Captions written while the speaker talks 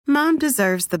Mom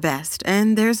deserves the best,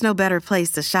 and there's no better place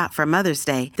to shop for Mother's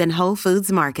Day than Whole Foods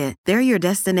Market. They're your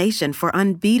destination for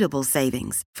unbeatable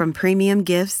savings, from premium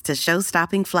gifts to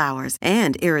show-stopping flowers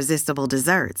and irresistible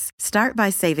desserts. Start by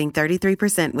saving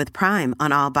 33% with Prime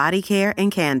on all body care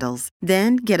and candles.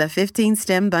 Then get a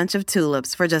 15-stem bunch of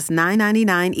tulips for just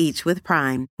 $9.99 each with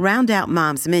Prime. Round out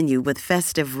Mom's menu with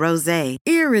festive rosé,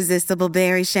 irresistible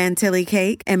berry chantilly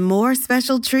cake, and more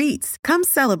special treats. Come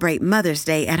celebrate Mother's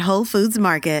Day at Whole Foods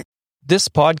Market. This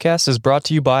podcast is brought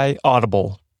to you by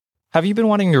Audible. Have you been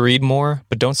wanting to read more,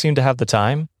 but don't seem to have the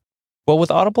time? Well,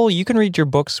 with Audible, you can read your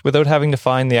books without having to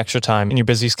find the extra time in your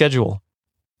busy schedule.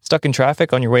 Stuck in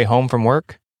traffic on your way home from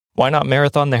work? Why not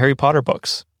marathon the Harry Potter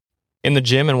books? In the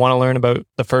gym and want to learn about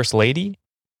the First Lady?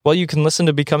 Well, you can listen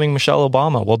to Becoming Michelle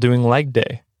Obama while doing leg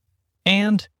day.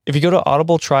 And if you go to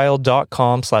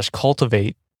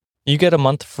audibletrial.com/cultivate, you get a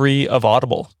month free of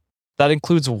Audible. That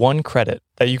includes 1 credit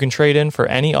that you can trade in for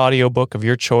any audiobook of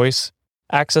your choice,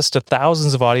 access to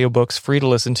thousands of audiobooks free to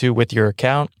listen to with your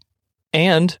account,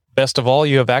 and best of all,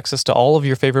 you have access to all of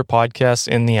your favorite podcasts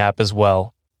in the app as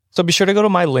well. So be sure to go to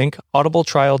my link,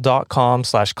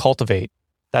 audibletrial.com/cultivate.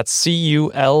 That's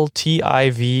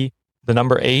CULTIV, the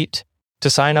number 8,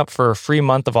 to sign up for a free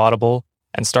month of Audible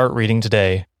and start reading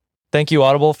today. Thank you,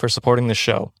 Audible, for supporting the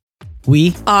show.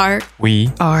 We are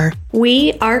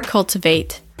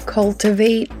Cultivate.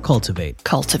 Cultivate. Cultivate.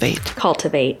 Cultivate.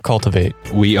 Cultivate. Cultivate.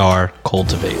 We are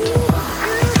Cultivate.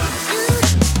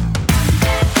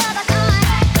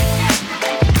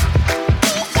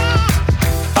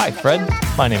 Hi, Fred.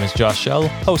 My name is Josh Shell,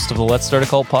 host of the Let's Start a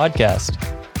Cult podcast,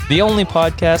 the only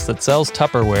podcast that sells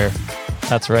Tupperware.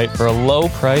 That's right, for a low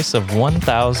price of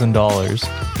 $1,000,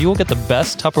 you will get the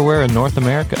best Tupperware in North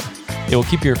America. It will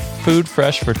keep your food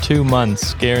fresh for 2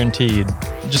 months, guaranteed.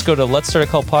 Just go to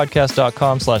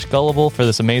letsstartacultpodcast.com/gullible for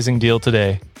this amazing deal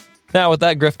today. Now, with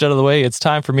that grift out of the way, it's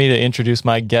time for me to introduce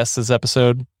my guest this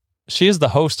episode. She is the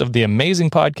host of the amazing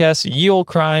podcast Ye Olde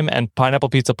Crime and Pineapple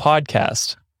Pizza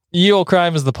Podcast. Ye Olde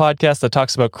Crime is the podcast that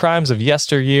talks about crimes of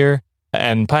yesteryear,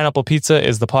 and Pineapple Pizza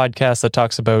is the podcast that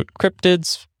talks about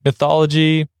cryptids,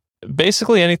 mythology,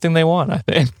 basically anything they want, I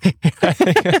think.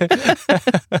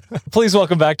 Please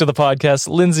welcome back to the podcast,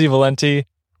 Lindsay Valenti.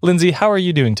 Lindsay, how are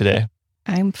you doing today?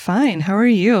 I'm fine. How are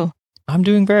you? I'm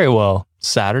doing very well.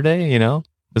 Saturday,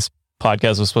 this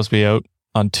podcast was supposed to be out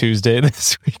on Tuesday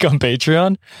this week on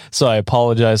Patreon, so I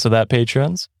apologize to that,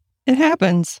 patrons. It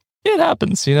happens. It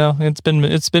happens,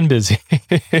 it's been busy.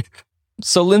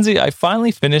 So, Lindsay, I finally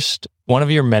finished one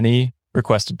of your many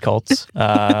requested cults,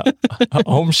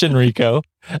 Om Shinriko.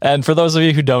 And for those of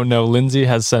you who don't know, Lindsay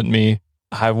has sent me,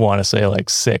 I want to say like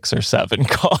 6 or 7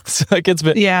 cults. It's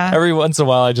been, every once in a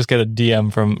while I just get a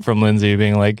DM from Lindsay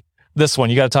being like, this one,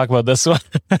 you got to talk about this one.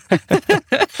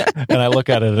 And I look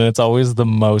at it and it's always the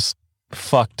most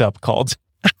fucked up cult.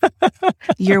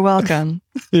 You're welcome.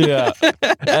 Yeah.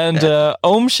 And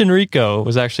Om Shinriko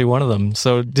was actually one of them.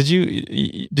 So did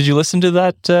you listen to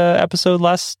that episode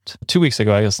 2 weeks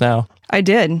ago, I guess now? I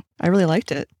did. I really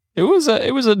liked it. It was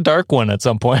a dark one at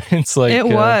some point. It's like it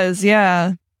was,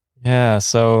 yeah. Yeah.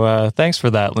 So thanks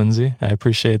for that, Lindsay. I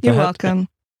appreciate that. You're welcome.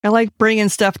 I like bringing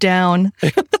stuff down.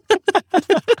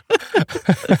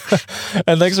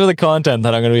 And thanks for the content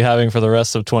that I'm going to be having for the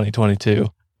rest of 2022.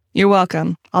 You're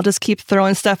welcome. I'll just keep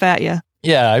throwing stuff at you.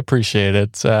 Yeah, I appreciate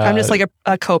it. I'm just like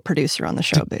a co-producer on the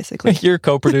show, basically. You're a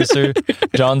co-producer.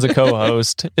 John's a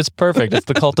co-host. It's perfect. It's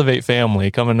the Cultivate family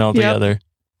coming all together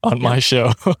on my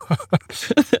show.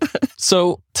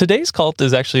 So today's cult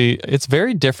is it's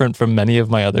very different from many of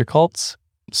my other cults.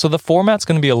 So the format's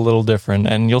going to be a little different,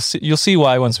 and you'll see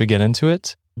why once we get into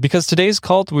it. Because today's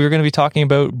cult, we're going to be talking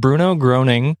about Bruno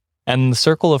Groening and the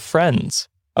Circle of Friends,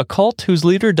 a cult whose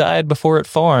leader died before it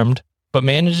formed, but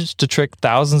managed to trick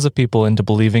thousands of people into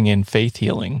believing in faith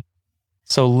healing.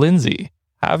 So, Lindsay,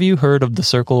 have you heard of the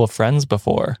Circle of Friends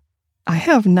before? I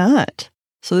have not.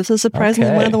 So this is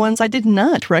surprisingly one of the ones I did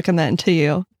not recommend to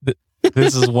you.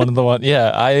 This is one of the ones.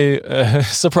 Yeah, I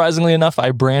surprisingly enough, I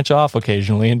branch off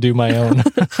occasionally and do my own.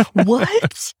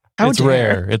 What? It's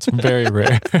rare. It's very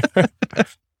rare.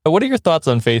 What are your thoughts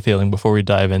on faith healing before we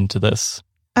dive into this?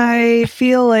 I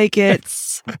feel like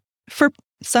it's, for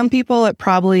some people, it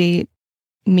probably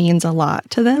means a lot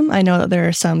to them. I know that there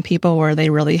are some people where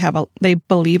they really they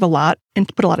believe a lot and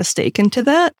put a lot of stake into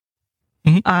that.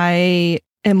 Mm-hmm. I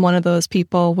am one of those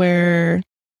people where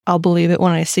I'll believe it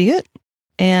when I see it.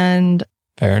 And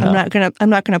fair enough. I'm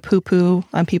not gonna poo-poo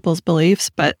on people's beliefs,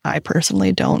 but I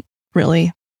personally don't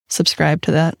really subscribe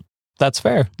to that. That's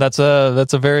fair. That's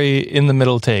a very in the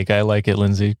middle take. I like it,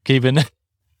 Lindsay. Keeping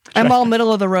I'm all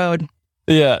middle of the road.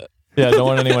 Yeah. Yeah, don't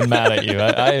want anyone mad at you.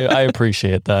 I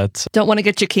appreciate that. Don't want to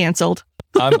get you canceled.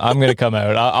 I'm going to come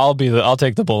out. I'll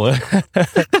take the bullet.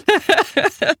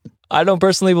 I don't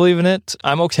personally believe in it.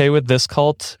 I'm okay with this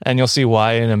cult, and you'll see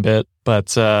why in a bit.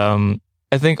 But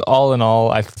I think all in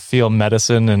all, I feel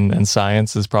medicine and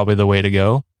science is probably the way to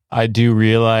go. I do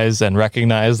realize and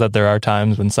recognize that there are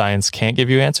times when science can't give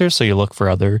you answers, so you look for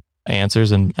other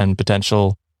answers and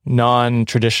potential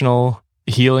non-traditional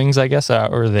healings, I guess,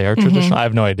 or they are traditional. I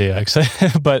have no idea, actually,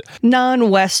 but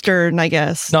non-Western, I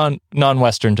guess.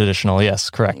 Non-Western traditional, yes,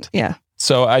 correct. Yeah.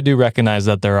 So I do recognize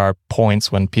that there are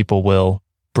points when people will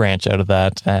branch out of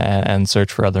that and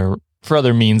search for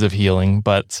other means of healing.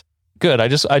 But good, I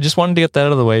just wanted to get that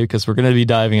out of the way because we're going to be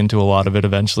diving into a lot of it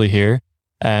eventually here.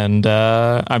 And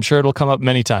I'm sure it'll come up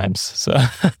many times. So,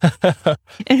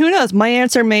 and who knows? My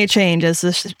answer may change as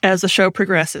the show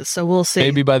progresses. So we'll see.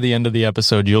 Maybe by the end of the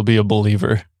episode, you'll be a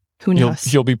believer. Who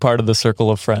knows? You'll be part of the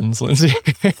circle of friends, Lindsay.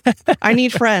 I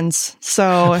need friends.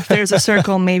 So if there's a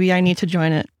circle, maybe I need to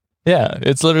join it. Yeah,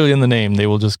 it's literally in the name. They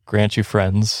will just grant you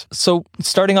friends. So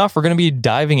starting off, we're going to be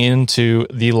diving into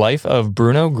the life of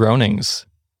Bruno Gronings.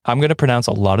 I'm going to pronounce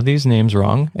a lot of these names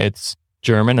wrong. It's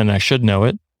German, and I should know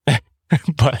it.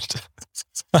 But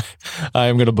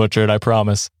I'm going to butcher it, I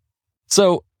promise.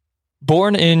 So,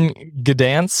 born in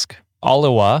Gdansk,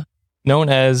 Oliwa, known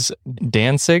as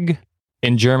Danzig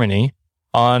in Germany,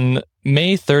 on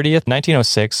May 30th,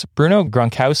 1906, Bruno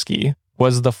Gronkowski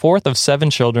was the fourth of 7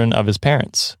 children of his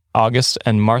parents, August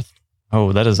and Margaret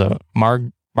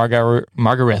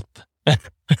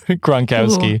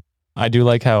Gronkowski. Ooh. I do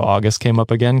like how August came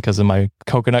up again because in my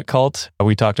coconut cult,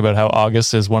 we talked about how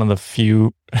August is one of the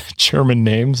few German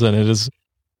names, and it has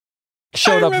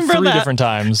showed up 4 different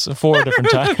times in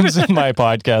my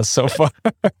podcast so far.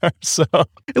 So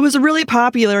it was a really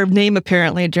popular name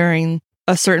apparently during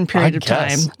a certain period of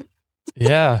time.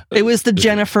 Yeah. It was the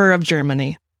Jennifer of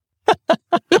Germany.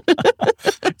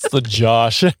 It's the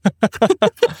Josh.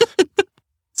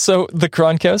 So the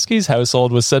Gronkowski's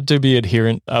household was said to be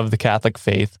adherent of the Catholic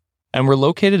faith and were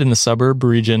located in the suburb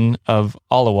region of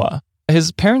Oliwa.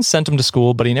 His parents sent him to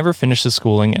school, but he never finished his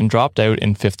schooling and dropped out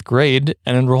in 5th grade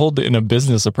and enrolled in a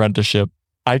business apprenticeship.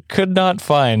 I could not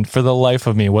find for the life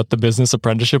of me what the business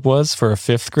apprenticeship was for a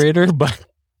 5th grader, but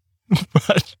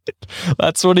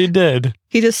that's what he did.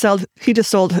 He just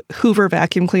sold Hoover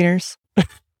vacuum cleaners.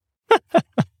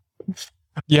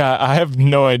 Yeah, I have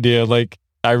no idea. Like,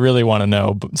 I really want to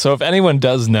know. So if anyone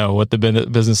does know what the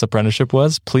business apprenticeship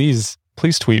was, please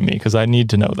tweet me because I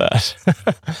need to know that.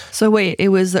 So wait, it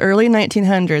was the early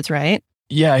 1900s, right?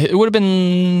 Yeah, it would have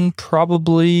been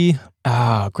probably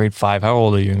grade 5. How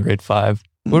old are you in grade 5?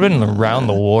 It would have been around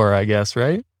the war, I guess,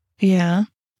 right? Yeah.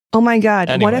 Oh my God.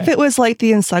 Anyway. What if it was like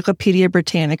the Encyclopedia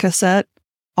Britannica set?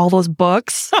 All those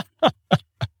books?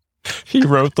 He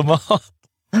wrote them all.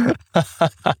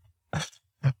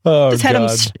 Oh, just had him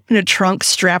in a trunk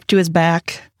strapped to his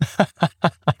back.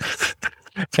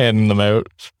 Handing them out.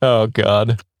 Oh,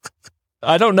 God.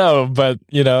 I don't know, but,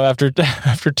 after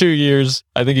 2 years,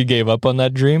 I think he gave up on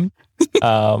that dream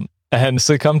and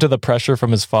succumbed to the pressure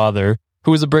from his father,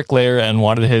 who was a bricklayer and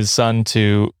wanted his son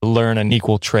to learn an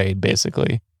equal trade,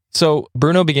 basically. So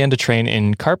Bruno began to train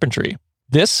in carpentry.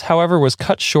 This, however, was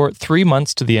cut short 3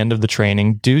 months to the end of the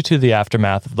training due to the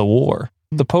aftermath of the war.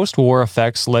 The post-war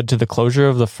effects led to the closure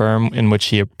of the firm in which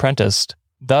he apprenticed.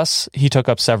 Thus, he took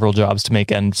up several jobs to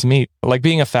make ends meet, like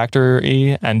being a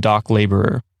factory and dock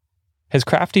laborer. His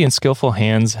crafty and skillful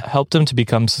hands helped him to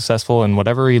become successful in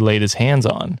whatever he laid his hands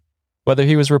on. Whether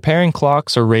he was repairing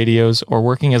clocks or radios or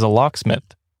working as a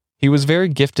locksmith, he was very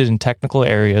gifted in technical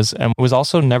areas and was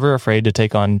also never afraid to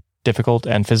take on difficult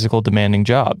and physical demanding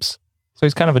jobs. So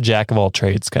he's kind of a jack of all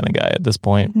trades kind of guy at this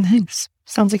point. Nice.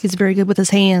 Sounds like he's very good with his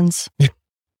hands.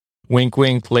 Wink,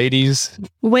 wink, ladies.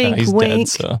 Wink, he's wink.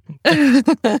 Dead,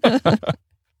 so.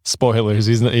 Spoilers,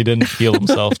 he didn't heal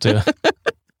himself to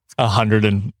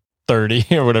 130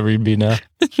 or whatever he'd be now.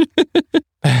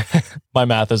 My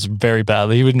math is very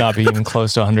bad. He would not be even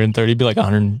close to 130. He'd be like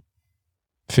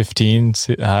 115.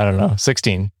 I don't know.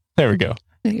 16. There we go.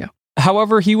 There you go.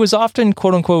 However, he was often,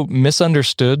 quote unquote,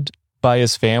 misunderstood by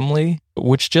his family,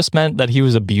 which just meant that he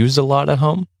was abused a lot at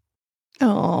home.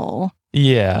 Oh.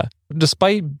 Yeah.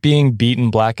 Despite being beaten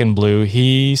black and blue,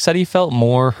 he said he felt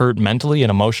more hurt mentally and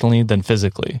emotionally than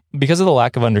physically because of the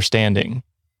lack of understanding.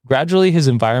 Gradually, his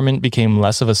environment became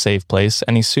less of a safe place,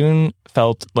 and he soon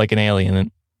felt like an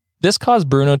alien. This caused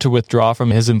Bruno to withdraw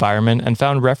from his environment and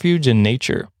found refuge in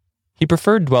nature. He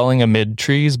preferred dwelling amid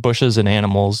trees, bushes, and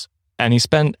animals, and he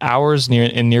spent hours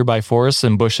in nearby forests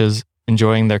and bushes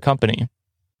enjoying their company.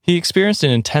 He experienced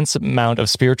an intense amount of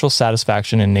spiritual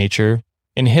satisfaction in nature,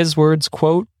 In his words,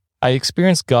 quote, "I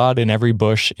experienced God in every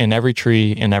bush, in every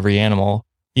tree, in every animal.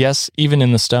 Yes, even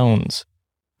in the stones.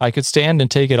 I could stand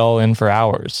and take it all in for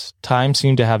hours. Time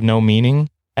seemed to have no meaning,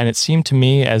 and it seemed to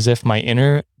me as if my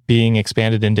inner being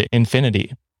expanded into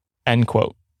infinity." End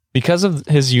quote. Because of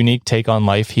his unique take on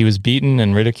life, he was beaten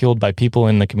and ridiculed by people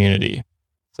in the community.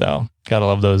 So, gotta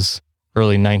love those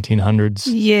early 1900s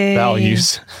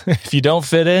values. If you don't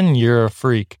fit in, you're a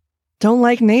freak. Don't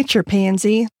like nature,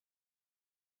 pansy.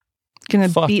 Gonna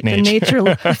beat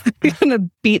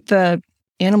the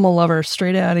animal lover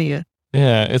straight out of you.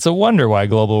 Yeah, it's a wonder why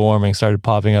global warming started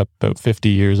popping up about 50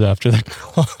 years after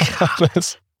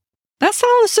that. That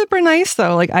sounds super nice,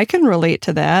 though. Like, I can relate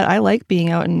to that. I like being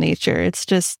out in nature. It's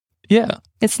just,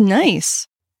 it's nice.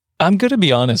 I'm going to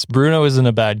be honest. Bruno isn't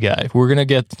a bad guy. We're going to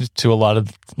get to a lot of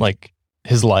like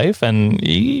his life, and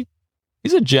he's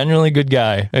a genuinely good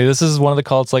guy. This is one of the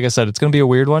cults. Like I said, it's going to be a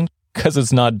weird one because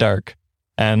it's not dark.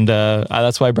 And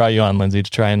that's why I brought you on, Lindsay,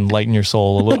 to try and lighten your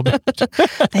soul a little bit.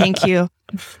 Thank you.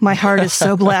 My heart is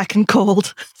so black and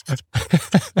cold.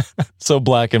 So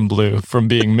black and blue from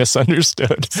being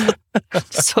misunderstood.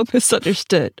 So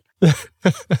misunderstood.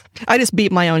 I just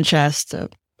beat my own chest. So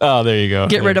oh, there you go.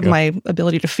 Get rid of my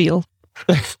ability to feel.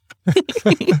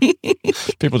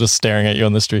 People just staring at you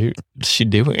on the street. What's she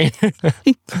doing?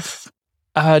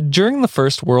 During the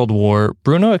First World War,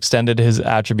 Bruno extended his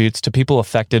attributes to people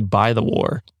affected by the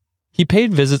war. He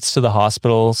paid visits to the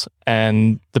hospitals,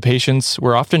 and the patients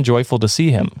were often joyful to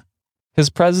see him. His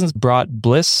presence brought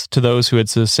bliss to those who had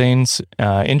sustained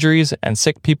injuries, and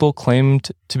sick people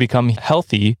claimed to become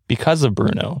healthy because of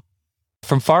Bruno.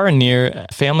 From far and near,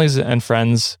 families and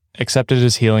friends accepted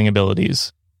his healing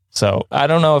abilities. So I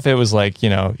don't know if it was like,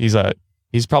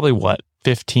 he's probably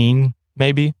 15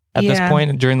 maybe at this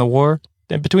point during the war,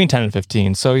 between 10 and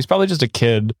 15. So he's probably just a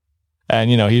kid, and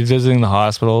he's visiting the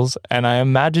hospitals. And I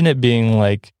imagine it being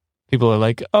like, people are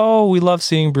like, "Oh, we love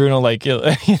seeing Bruno." Like,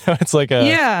 it's like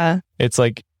it's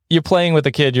like you're playing with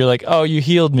a kid. You're like, "Oh, you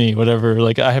healed me," whatever.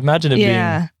 Like, I imagine it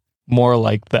being more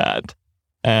like that.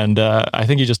 And I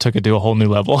think he just took it to a whole new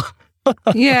level.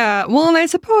 Yeah. Well, and I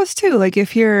suppose too, like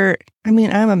I'm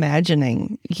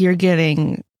imagining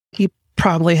you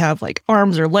probably have like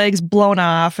arms or legs blown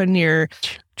off, and you're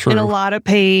in a lot of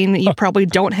pain. You probably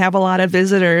don't have a lot of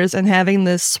visitors, and having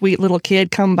this sweet little kid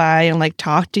come by and like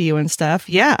talk to you and stuff.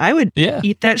 Yeah, I would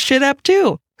eat that shit up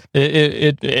too.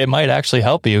 It might actually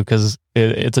help you, because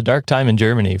it's a dark time in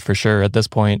Germany for sure at this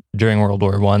point during World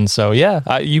War I. So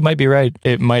you might be right.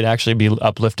 It might actually be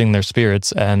uplifting their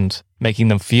spirits and making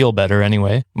them feel better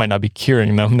anyway. Might not be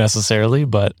curing them necessarily,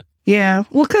 but yeah.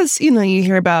 Well, because you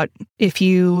hear about if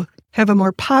you have a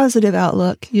more positive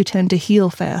outlook, you tend to heal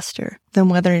faster than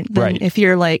if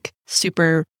you're like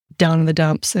super down in the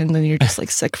dumps and then you're just like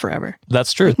sick forever.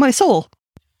 That's true. Like my soul.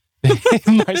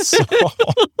 My soul.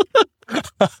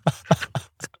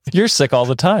 You're sick all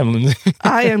the time.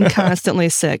 I am constantly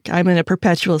sick. I'm in a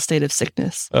perpetual state of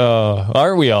sickness.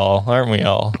 Aren't we all? For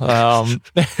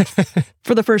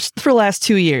the last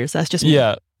 2 years, that's just me.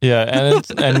 Yeah.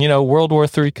 And World War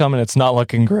III coming, it's not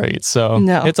looking great. So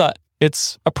no.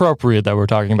 It's appropriate that we're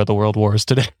talking about the world wars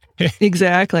today.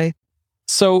 Exactly.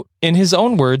 So in his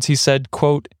own words, he said,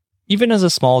 quote, "Even as a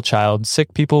small child,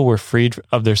 sick people were freed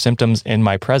of their symptoms in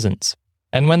my presence.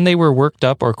 And when they were worked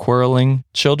up or quarreling,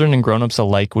 children and grown-ups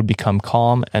alike would become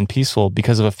calm and peaceful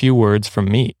because of a few words from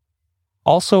me.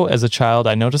 Also, as a child,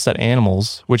 I noticed that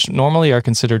animals, which normally are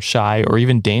considered shy or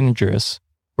even dangerous,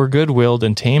 were good-willed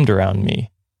and tamed around me.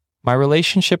 My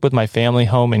relationship with my family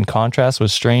home, in contrast,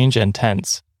 was strange and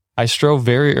tense. I strove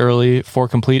very early for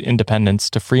complete independence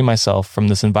to free myself from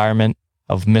this environment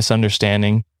of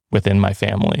misunderstanding within my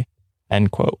family."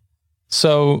 End quote.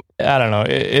 So I don't know.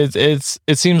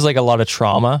 It seems like a lot of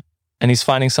trauma, and he's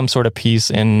finding some sort of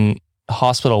peace in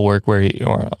hospital work or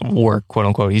work, quote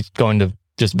unquote. He's going to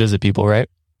just visit people, right?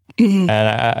 Mm-hmm.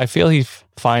 And I feel he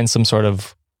finds some sort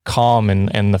of calm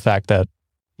in the fact that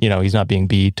he's not being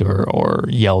beat or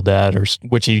yelled at,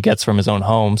 which he gets from his own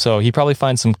home. So he probably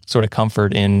finds some sort of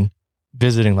comfort in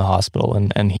visiting the hospital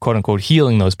and quote unquote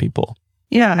healing those people.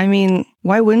 Yeah, I mean,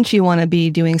 why wouldn't you want to be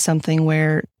doing something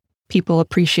where people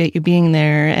appreciate you being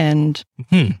there and,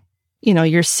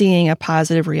 you're seeing a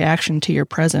positive reaction to your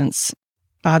presence?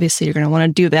 Obviously, you're going to want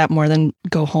to do that more than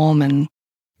go home and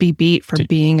be beat for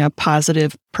being a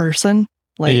positive person.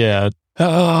 Yeah.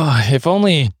 Oh, if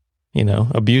only,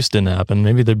 abuse didn't happen,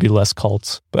 maybe there'd be less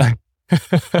cults. But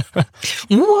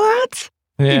what?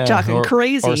 Yeah, you're talking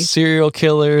crazy. Or serial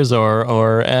killers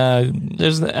or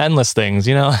there's endless things,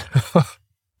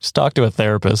 Just talk to a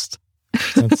therapist.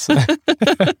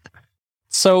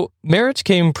 So marriage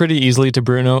came pretty easily to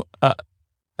Bruno.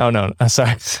 Oh, no.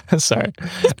 Sorry. Sorry.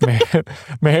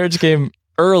 Marriage came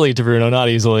early to Bruno, not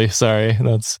easily. Sorry.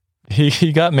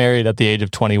 He got married at the age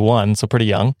of 21, so pretty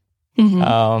young.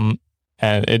 Mm-hmm.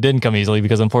 And it didn't come easily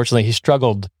because unfortunately he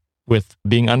struggled with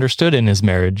being understood in his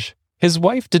marriage. His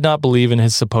wife did not believe in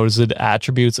his supposed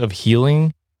attributes of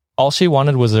healing. All she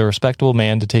wanted was a respectable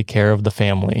man to take care of the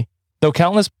family. Though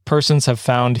countless persons have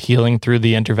found healing through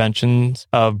the interventions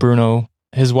of Bruno,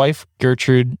 his wife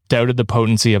Gertrude doubted the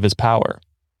potency of his power.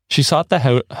 She sought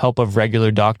the help of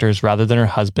regular doctors rather than her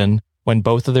husband when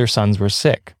both of their sons were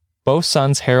sick. Both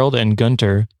sons, Harold and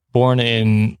Gunther, born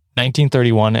in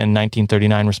 1931 and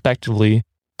 1939 respectively,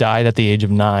 died at the age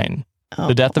of 9. Oh.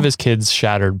 The death of his kids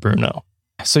shattered Bruno.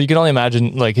 So you can only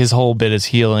imagine, like, his whole bit is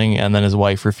healing, and then his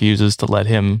wife refuses to let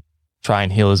him try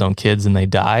and heal his own kids, and they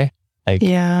die. Like,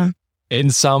 Yeah.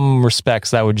 in some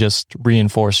respects, that would just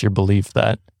reinforce your belief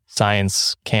that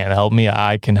science can't help me,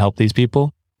 I can help these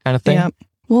people, kind of thing. Yeah.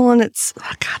 Well, and it's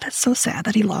so sad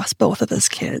that he lost both of his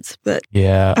kids. But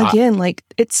Yeah. again, like,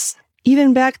 it's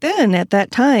even back then at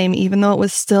that time, even though it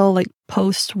was still like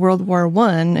post World War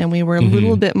I and we were a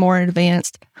little bit more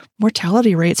advanced,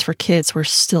 mortality rates for kids were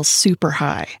still super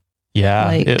high.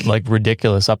 Yeah. Like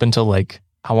ridiculous up until like,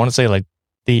 I want to say like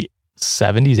the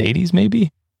 70s, 80s,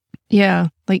 maybe. Yeah.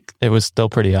 Like, It was still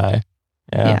pretty high.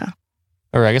 yeah.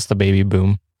 Or I guess the baby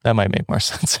boom. That might make more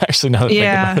sense, actually, now that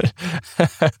I think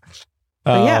about it.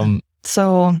 But yeah.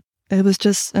 So it was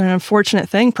just an unfortunate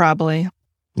thing, probably.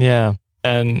 Yeah.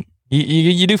 And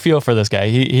you do feel for this guy.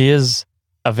 He is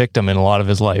a victim in a lot of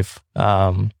his life.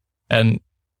 And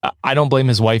I don't blame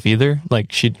his wife either.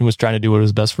 Like, she was trying to do what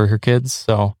was best for her kids.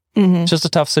 So Mm-hmm. it's just a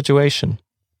tough situation.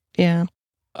 Yeah.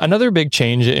 Another big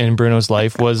change in Bruno's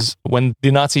life was when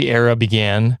the Nazi era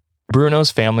began.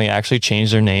 Bruno's family actually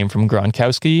changed their name from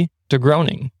Gronkowski to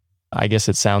Groening. I guess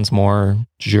it sounds more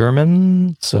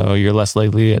German, so you're less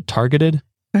likely targeted.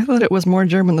 I thought it was more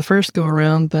German the first go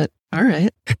around, but all right.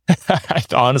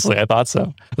 Honestly, I thought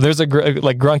so. There's like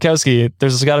Gronkowski,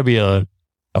 there's got to be a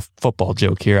football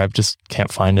joke here. I just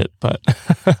can't find it. But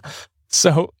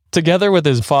so together with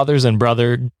his fathers and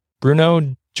brother,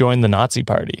 Bruno joined the Nazi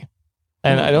Party.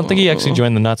 And I don't think he actually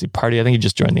joined the Nazi Party. I think he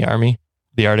just joined the army.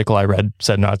 The article I read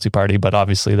said Nazi Party, but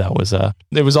obviously that was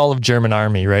it was all of German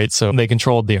army, right? So they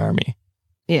controlled the army.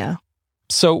 Yeah.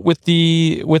 So with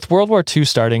World War II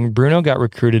starting, Bruno got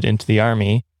recruited into the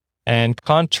army, and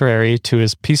contrary to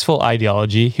his peaceful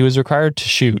ideology, he was required to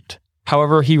shoot.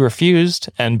 However, he refused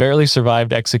and barely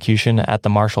survived execution at the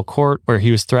Marshall Court, where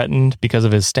he was threatened because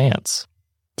of his stance.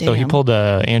 Damn. So he pulled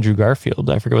Andrew Garfield.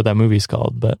 I forget what that movie's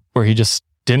called, but where he just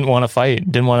didn't want to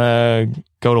fight, didn't want to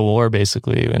go to war,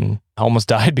 basically, and almost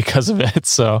died because of it.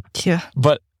 So, Yeah.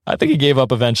 but I think he gave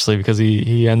up eventually because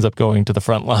he ends up going to the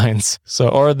front lines. So,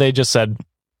 or they just said,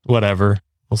 whatever,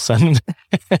 we'll send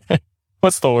him.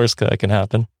 What's the worst that can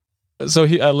happen? So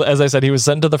he, as I said, he was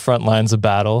sent to the front lines of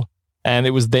battle, and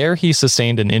it was there he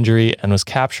sustained an injury and was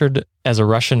captured as a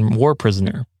Russian war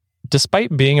prisoner.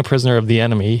 Despite being a prisoner of the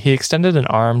enemy, he extended an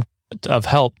arm of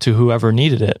help to whoever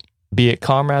needed it, be it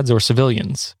comrades or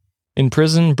civilians. In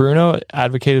prison, Bruno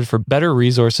advocated for better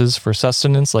resources for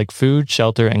sustenance like food,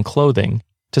 shelter, and clothing.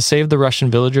 To save the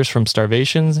Russian villagers from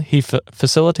starvation, he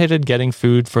facilitated getting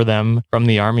food for them from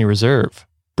the army reserve.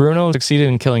 Bruno succeeded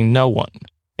in killing no one.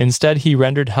 Instead, he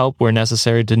rendered help where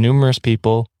necessary to numerous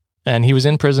people, and he was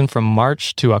in prison from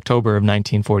March to October of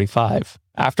 1945.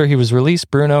 After he was released,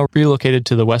 Bruno relocated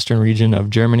to the western region of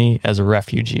Germany as a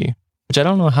refugee, which I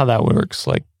don't know how that works.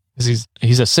 Like,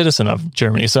 he's a citizen of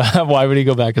Germany, so why would he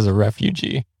go back as a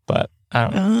refugee? But I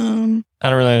don't know. I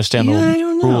don't really understand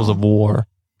the rules of war.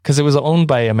 Because it was owned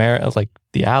by America, like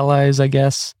the Allies, I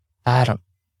guess.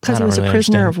 Because he was a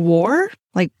prisoner of war?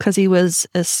 Like, because he was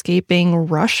escaping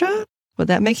Russia? Would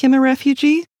that make him a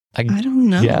refugee? I don't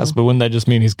know. Yes, but wouldn't that just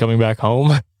mean he's coming back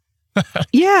home?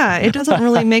 Yeah, it doesn't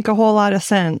really make a whole lot of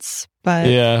sense. But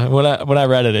yeah, when I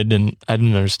read it, I didn't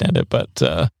understand it. But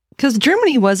because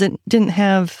Germany didn't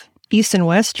have East and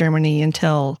West Germany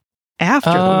until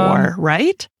after the war,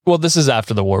 right? Well, this is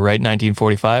after the war, right?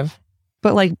 1945.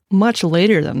 But like much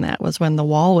later than that was when the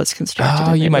wall was constructed.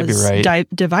 Oh, you might be right.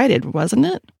 Divided, wasn't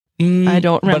it? I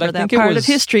don't remember that part of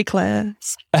history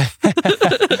class. I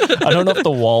don't know if the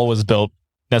wall was built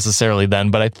necessarily then,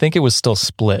 but I think it was still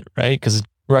split, right? Because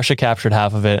Russia captured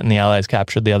half of it and the Allies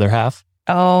captured the other half.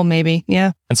 Oh, maybe.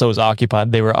 Yeah. And so it was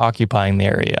occupied. They were occupying the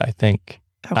area, I think.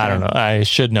 Okay. I don't know. I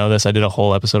should know this. I did a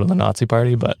whole episode on the Nazi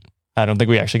Party, but I don't think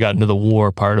we actually got into the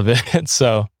war part of it.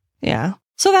 So yeah.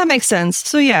 So that makes sense.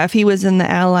 So yeah, if he was in the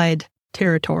Allied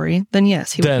territory, then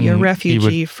yes, he would be a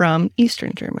refugee from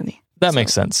Eastern Germany. That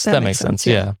makes sense. That makes sense.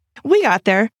 Yeah. We got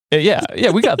there.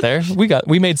 Yeah, we got there.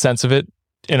 We made sense of it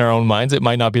in our own minds. It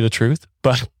might not be the truth,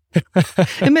 but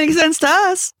it makes sense to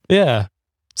us. Yeah.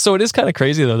 So it is kind of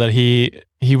crazy though that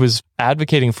he was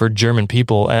advocating for German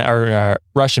people or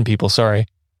Russian people, sorry,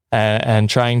 and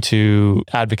trying to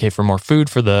advocate for more food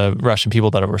for the Russian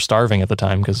people that were starving at the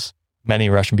time, because many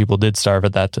Russian people did starve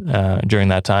at that during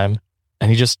that time, and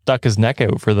he just stuck his neck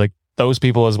out for those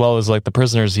people as well as like the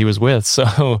prisoners he was with.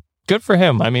 So good for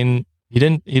him. I mean, he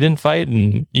didn't fight,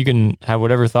 and you can have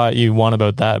whatever thought you want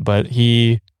about that, but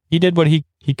he did what he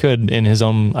could in his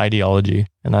own ideology,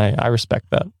 and I respect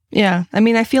that. Yeah. I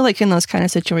mean, I feel like in those kind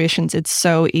of situations, it's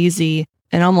so easy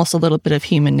and almost a little bit of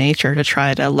human nature to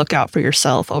try to look out for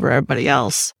yourself over everybody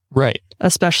else. Right.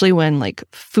 Especially when like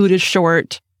food is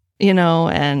short,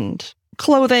 and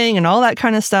clothing and all that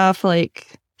kind of stuff.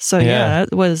 Yeah,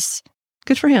 it was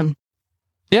good for him.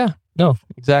 Yeah, no,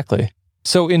 exactly.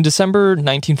 So in December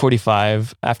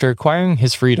 1945, after acquiring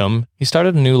his freedom, he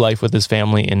started a new life with his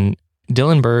family in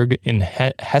Dillenburg in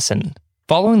Hessen.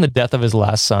 Following the death of his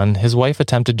last son, his wife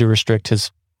attempted to restrict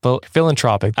his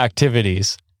philanthropic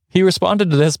activities. He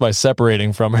responded to this by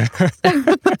separating from her.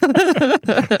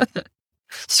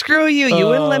 Screw you. You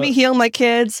wouldn't let me heal my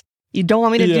kids. You don't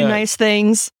want me to do nice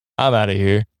things. I'm out of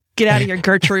here. Get out of here,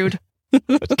 Gertrude.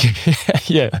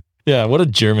 Yeah. What a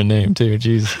German name, too.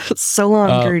 Jeez. So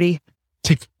long, Gertie.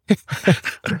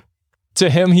 To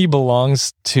him, he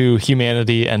belongs to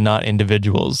humanity and not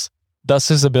individuals. Thus,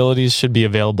 his abilities should be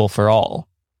available for all.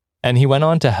 And he went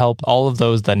on to help all of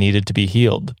those that needed to be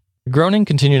healed. Groening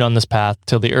continued on this path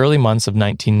till the early months of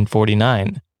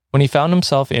 1949, when he found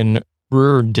himself in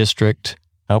Ruhr district.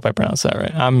 I hope I pronounced that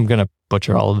right. I'm going to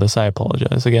butcher all of this. I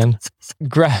apologize again.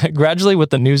 Gradually, with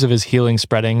the news of his healing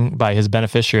spreading by his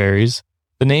beneficiaries,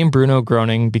 the name Bruno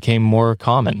Groening became more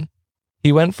common.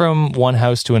 He went from one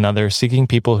house to another, seeking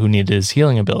people who needed his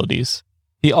healing abilities.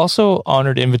 He also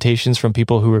honored invitations from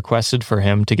people who requested for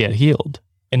him to get healed.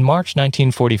 In March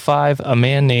 1945, a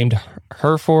man named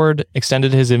Herford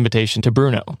extended his invitation to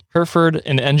Bruno. Herford,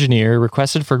 an engineer,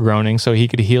 requested for Groening so he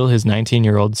could heal his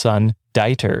 19-year-old son,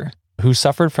 Dieter, who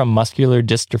suffered from muscular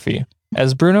dystrophy.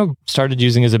 As Bruno started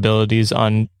using his abilities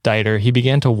on Dieter, he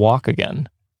began to walk again.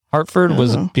 Hartford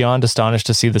was beyond astonished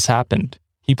to see this happen.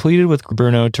 He pleaded with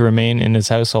Bruno to remain in his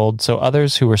household so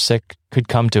others who were sick could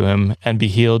come to him and be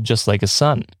healed just like his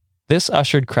son. This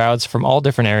ushered crowds from all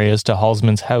different areas to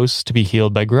Halsman's house to be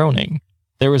healed by Groening.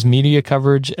 There was media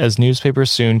coverage as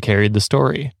newspapers soon carried the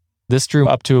story. This drew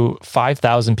up to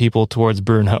 5,000 people towards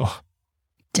Bruno.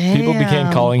 Damn. People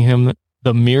began calling him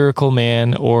the Miracle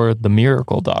Man or the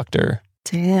Miracle Doctor.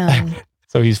 Damn.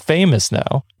 So he's famous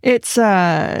now. It's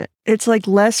like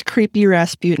less creepy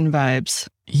Rasputin vibes.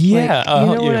 Yeah,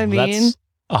 you know what I mean?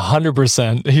 That's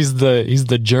 100%. He's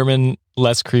the German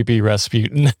less creepy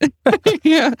Rasputin.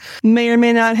 Yeah, may or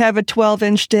may not have a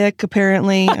 12-inch dick.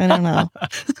 Apparently, I don't know.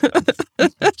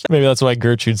 Maybe that's why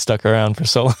Gertrude stuck around for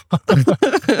so long.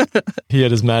 He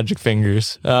had his magic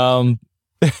fingers. But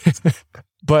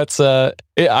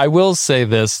I will say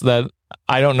this, that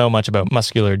I don't know much about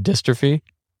muscular dystrophy.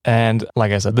 And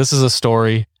like I said, this is a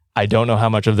story. I don't know how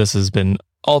much of this has been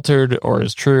altered or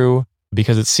is true,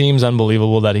 because it seems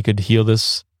unbelievable that he could heal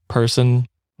this person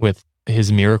with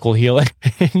his miracle healing.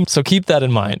 So keep that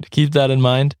in mind. Keep that in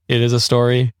mind. It is a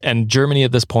story. And Germany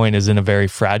at this point is in a very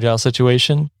fragile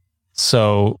situation.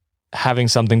 So having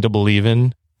something to believe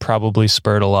in probably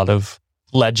spurred a lot of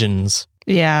legends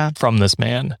from this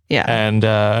man. Yeah. And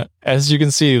as you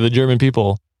can see, the German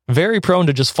people, very prone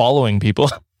to just following people.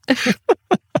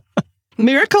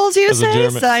 Miracles, you say?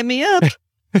 Sign me up.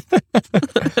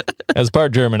 As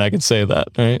part German, I can say that,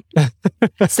 right?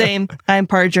 Same. I'm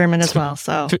part German as well,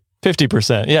 so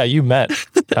 50%. Yeah, you met.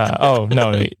 Oh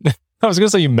no, I was gonna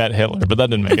say you met Hitler, but that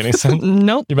didn't make any sense.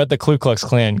 Nope. You met the Ku Klux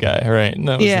Klan guy, right?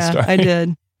 That was the story. I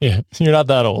did. Yeah, you're not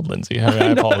that old, Lindsay. I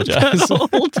apologize.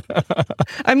 Old.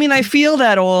 I mean, I feel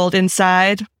that old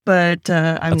inside, but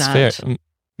I'm not. That's fair.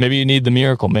 Maybe you need the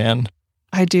Miracle Man.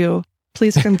 I do.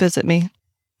 Please come visit me.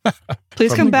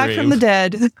 Please come back from the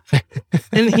dead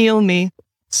and heal me.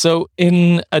 So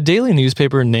in a daily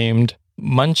newspaper named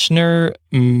Münchner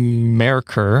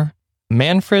Merkur,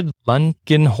 Manfred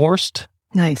Langenhorst,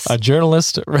 a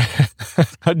journalist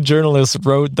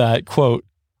wrote that, quote,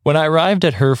 "When I arrived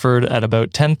at Herford at about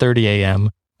 10:30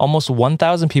 a.m., almost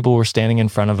 1,000 people were standing in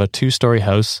front of a 2-story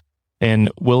house in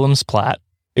Wilhelmsplatz.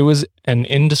 It was an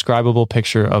indescribable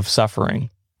picture of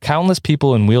suffering. Countless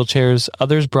people in wheelchairs,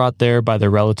 others brought there by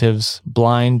their relatives,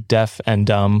 blind, deaf, and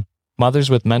dumb, mothers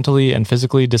with mentally and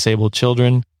physically disabled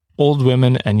children, old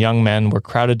women and young men were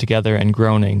crowded together and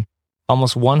groaning.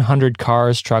 Almost 100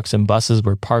 cars, trucks, and buses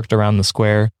were parked around the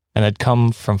square, and had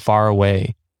come from far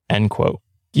away, end quote.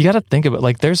 You got to think about,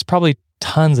 like, there's probably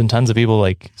tons and tons of people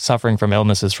like suffering from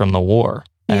illnesses from the war.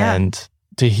 Yeah. And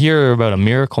to hear about a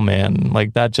miracle man,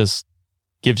 like that just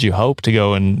gives you hope to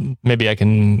go and maybe I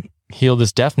can heal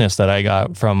this deafness that I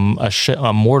got from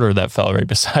a mortar that fell right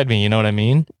beside me. You know what I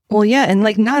mean? Well, yeah. And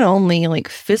like not only like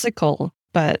physical,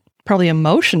 but probably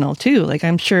emotional too. Like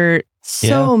I'm sure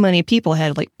so many people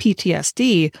had like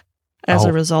PTSD as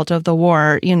a result of the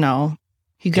war. You know,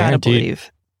 you got to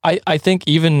believe. I think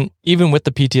even with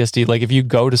the PTSD, like if you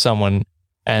go to someone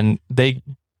and they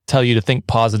tell you to think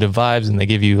positive vibes and they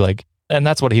give you like, and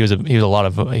that's what he was a lot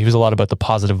about the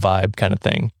positive vibe kind of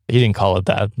thing. He didn't call it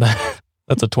that.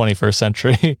 That's a 21st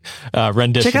century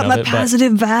rendition. Check out my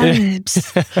positive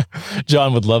vibes.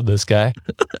 John would love this guy.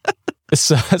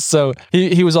 So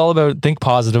he was all about think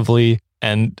positively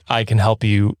and I can help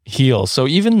you heal. So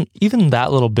even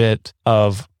that little bit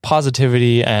of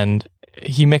positivity, and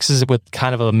he mixes it with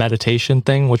kind of a meditation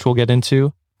thing, which we'll get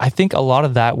into. I think a lot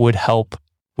of that would help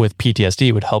with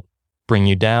PTSD, would help bring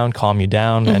you down, calm you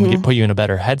down, and put you in a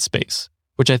better headspace,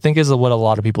 which I think is what a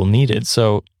lot of people needed.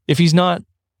 So if he's not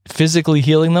physically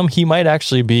healing them, he might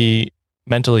actually be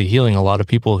mentally healing a lot of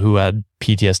people who had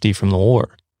PTSD from the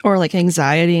war. Or like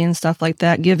anxiety and stuff like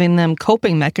that, giving them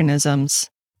coping mechanisms.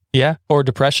 Yeah. Or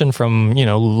depression from,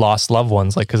 lost loved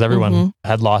ones, like, because everyone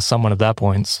had lost someone at that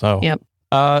point. So, yep.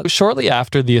 Shortly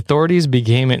after, the authorities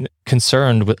became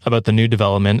concerned about the new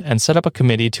development and set up a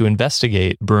committee to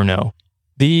investigate Bruno.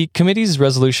 The committee's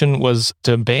resolution was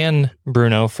to ban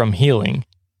Bruno from healing.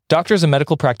 Doctors and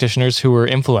medical practitioners who were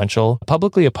influential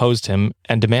publicly opposed him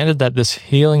and demanded that this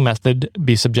healing method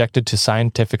be subjected to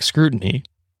scientific scrutiny.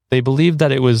 They believed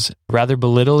that it was rather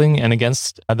belittling and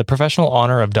against the professional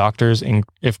honor of doctors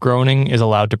if groaning is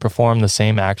allowed to perform the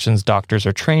same actions doctors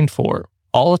are trained for.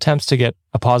 All attempts to get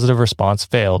a positive response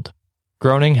failed.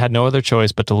 Groaning had no other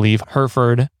choice but to leave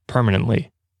Hereford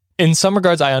permanently. In some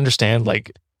regards, I understand,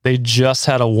 like, they just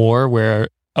had a war where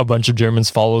a bunch of Germans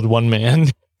followed one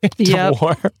man to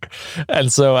war.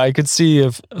 And so I could see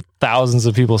if thousands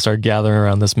of people start gathering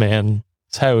around this man's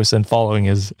house and following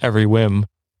his every whim,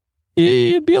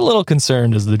 you'd be a little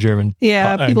concerned as the German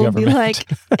people would be like,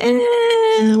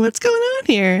 what's going on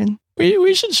here?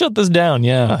 We should shut this down,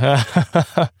 yeah.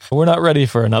 We're not ready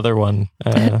for another one.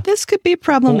 This could be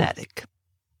problematic.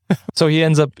 So he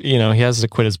ends up, he has to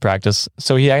quit his practice.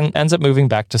 So he ends up moving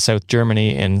back to South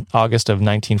Germany in August of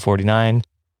 1949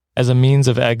 as a means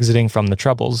of exiting from the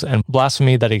troubles and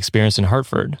blasphemy that he experienced in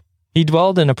Hartford. He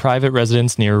dwelled in a private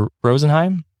residence near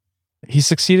Rosenheim. He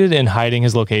succeeded in hiding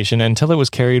his location until it was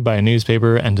carried by a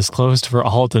newspaper and disclosed for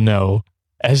all to know.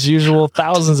 As usual,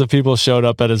 thousands of people showed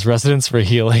up at his residence for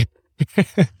healing.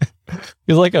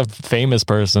 He's like a famous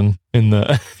person in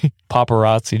the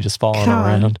paparazzi just following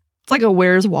around. It's like a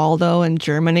Where's Waldo in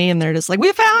Germany, and they're just like,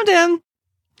 we found him.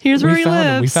 Here's where he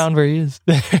lives. We found where he is.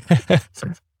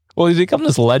 Well, he's become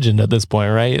this legend at this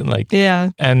point, right? Like,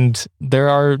 yeah. And there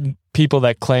are people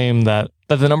that claim that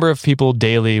the number of people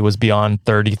daily was beyond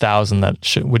 30,000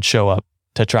 that would show up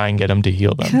to try and get him to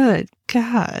heal them. Good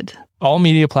God. All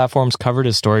media platforms covered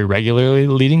his story regularly,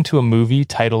 leading to a movie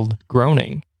titled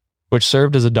Groaning, which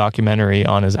served as a documentary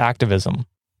on his activism.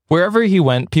 Wherever he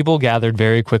went, people gathered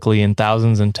very quickly in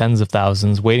thousands and tens of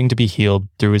thousands, waiting to be healed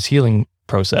through his healing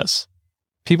process.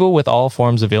 People with all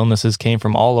forms of illnesses came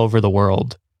from all over the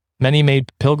world. Many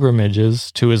made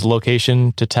pilgrimages to his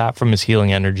location to tap from his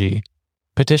healing energy.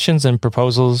 Petitions and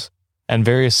proposals and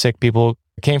various sick people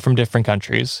came from different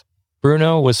countries.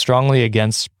 Bruno was strongly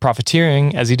against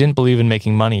profiteering as he didn't believe in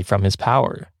making money from his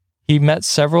power. He met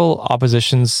several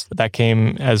oppositions that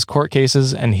came as court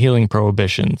cases and healing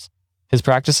prohibitions. His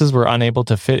practices were unable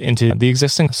to fit into the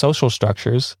existing social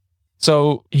structures.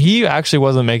 So he actually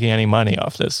wasn't making any money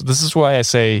off this. This is why I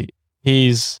say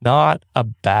he's not a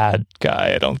bad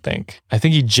guy, I don't think. I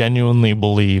think he genuinely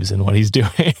believes in what he's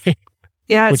doing.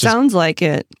 Yeah, it sounds like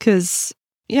it. Because,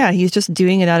 yeah, he's just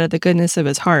doing it out of the goodness of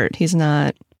his heart. He's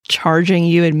not charging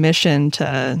you admission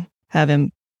to have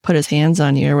him put his hands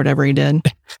on you or whatever he did.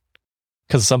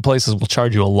 Because some places will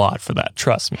charge you a lot for that,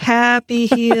 trust me. Happy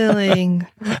healing.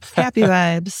 Happy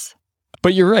vibes.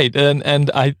 But you're right.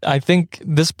 And I think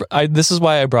this is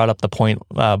why I brought up the point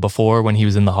before when he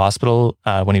was in the hospital,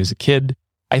 when he was a kid.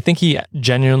 I think he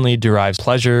genuinely derives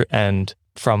pleasure and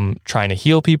from trying to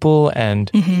heal people,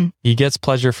 and he gets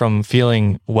pleasure from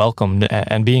feeling welcomed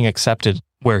and being accepted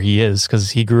where he is,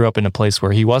 because he grew up in a place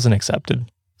where he wasn't accepted.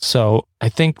 So I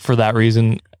think for that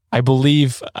reason, I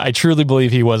truly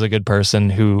believe he was a good person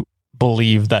who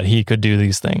believed that he could do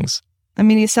these things. I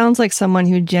mean, he sounds like someone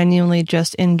who genuinely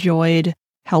just enjoyed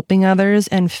helping others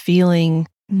and feeling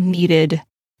needed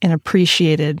and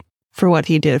appreciated for what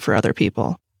he did for other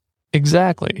people.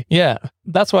 Exactly. Yeah.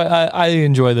 That's why I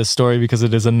enjoy this story, because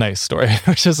it is a nice story,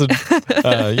 which is,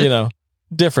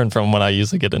 different from what I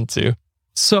usually get into.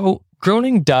 So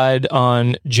Groening died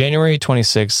on January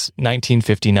 26,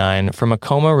 1959, from a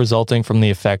coma resulting from the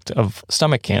effect of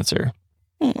stomach cancer.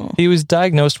 He was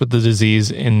diagnosed with the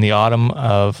disease in the autumn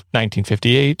of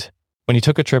 1958 when he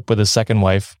took a trip with his second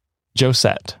wife,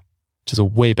 Josette, which is a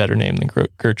way better name than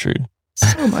Gertrude.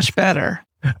 So much better.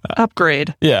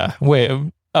 Upgrade. Yeah,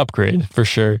 upgrade for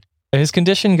sure. His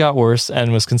condition got worse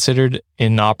and was considered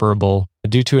inoperable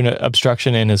due to an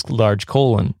obstruction in his large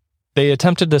colon. They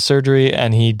attempted the surgery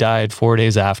and he died 4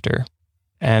 days after.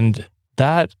 And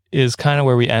that is kind of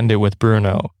where we end it with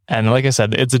Bruno. And like I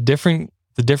said, it's a different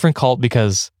cult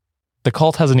because the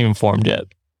cult hasn't even formed yet.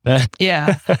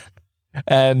 Yeah.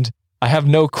 And I have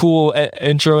no cool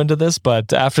intro into this,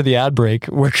 but after the ad break,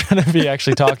 we're going to be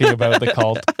actually talking about the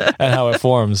cult and how it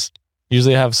forms.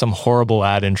 Usually I have some horrible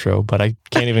ad intro, but I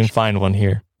can't even find one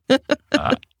here.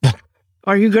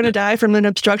 Are you going to die from an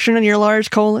obstruction in your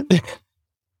large colon?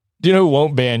 Do you know who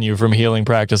won't ban you from healing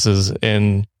practices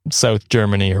in South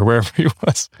Germany or wherever he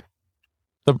was?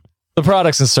 The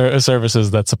products and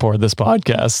services that support this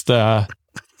podcast,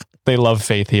 they love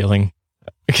faith healing.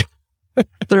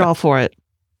 They're all for it.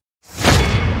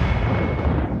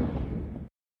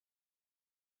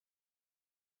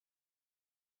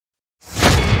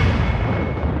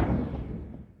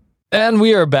 And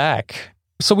we are back.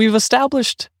 So we've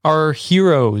established our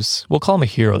heroes. We'll call him a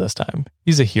hero this time.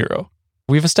 He's a hero.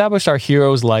 We've established our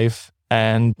hero's life,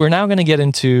 and we're now going to get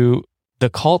into the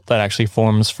cult that actually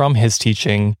forms from his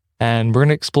teaching, and we're going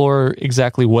to explore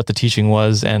exactly what the teaching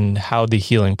was and how the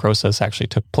healing process actually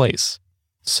took place.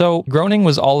 So Groening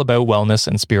was all about wellness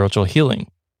and spiritual healing.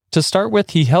 To start with,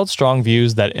 he held strong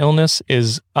views that illness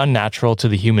is unnatural to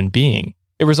the human being.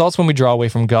 It results when we draw away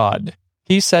from God.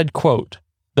 He said, quote,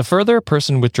 "The further a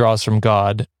person withdraws from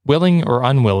God, willing or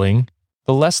unwilling,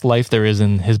 the less life there is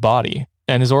in his body,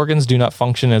 and his organs do not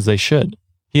function as they should.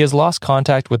 He has lost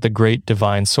contact with the great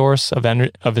divine source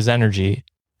of his energy,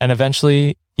 and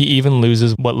eventually he even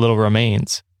loses what little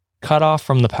remains. Cut off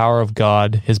from the power of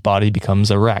God, his body becomes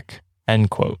a wreck." End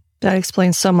quote. That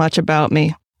explains so much about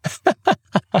me.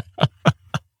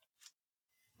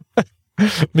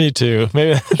 Me too.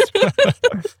 Maybe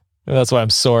that's why I'm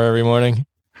sore every morning.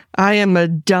 I am a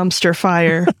dumpster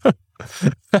fire.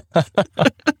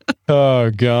 Oh,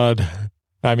 God.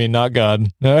 I mean, not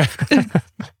God.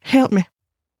 Help me.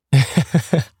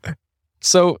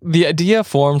 So the idea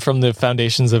formed from the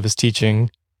foundations of his teaching.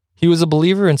 He was a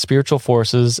believer in spiritual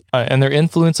forces and their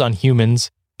influence on humans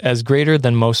as greater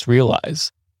than most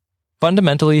realize.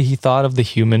 Fundamentally, he thought of the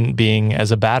human being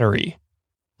as a battery.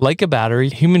 Like a battery,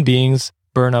 human beings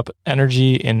burn up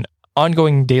energy in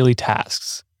ongoing daily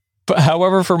tasks. But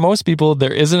however, for most people,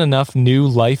 there isn't enough new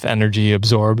life energy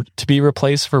absorbed to be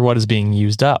replaced for what is being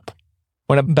used up.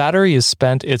 When a battery is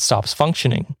spent, it stops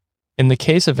functioning. In the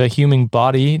case of a human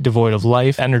body devoid of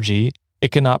life energy,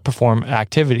 it cannot perform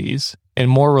activities. In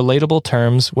more relatable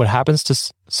terms, what happens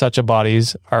to such a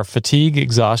bodies are fatigue,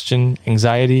 exhaustion,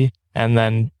 anxiety, and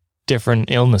then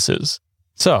different illnesses.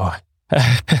 So,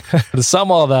 to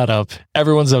sum all that up,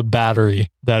 everyone's a battery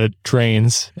that it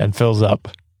drains and fills up.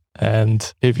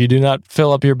 And if you do not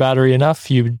fill up your battery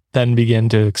enough, you then begin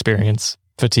to experience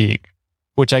fatigue,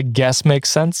 which I guess makes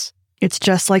sense. It's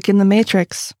just like in the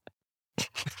Matrix.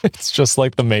 It's just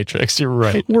like the Matrix. You're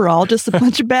right. We're all just a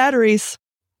bunch of batteries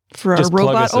for Just our plug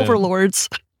robot us in. overlords.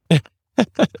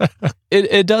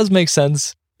 It does make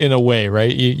sense in a way,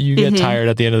 right? You get tired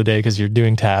at the end of the day because you're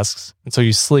doing tasks. And so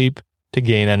you sleep to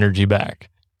gain energy back.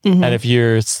 Mhm. And if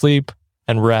your sleep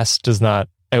and rest does not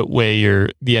outweigh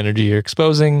the energy you're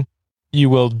exposing, you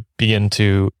will begin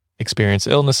to experience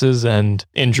illnesses and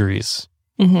injuries.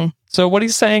 Mhm. So what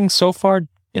he's saying so far,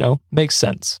 makes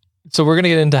sense. So we're going to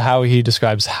get into how he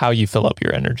describes how you fill up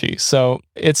your energy. So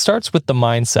it starts with the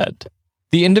mindset.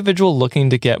 The individual looking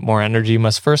to get more energy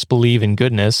must first believe in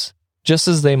goodness, just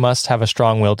as they must have a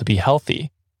strong will to be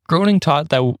healthy. Groening taught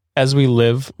that as we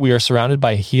live, we are surrounded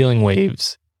by healing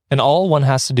waves, and all one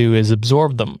has to do is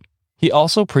absorb them. He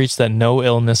also preached that no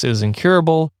illness is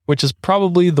incurable, which is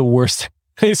probably the worst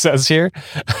he says here.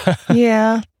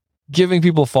 Yeah. Giving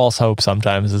people false hope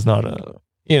sometimes is not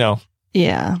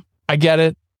Yeah. I get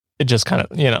it. It just kind of,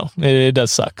 it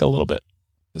does suck a little bit.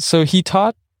 So he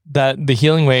taught that the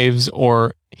healing waves,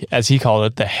 or as he called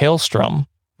it, the hailstrom,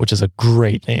 which is a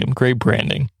great name, great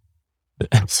branding.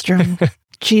 Strum.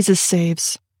 Jesus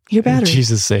saves your battery.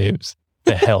 Jesus saves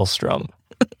the hailstrom.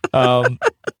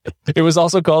 It was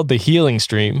also called the healing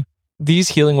stream. These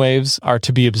healing waves are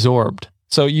to be absorbed.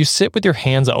 So you sit with your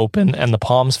hands open and the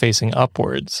palms facing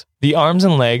upwards. The arms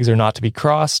and legs are not to be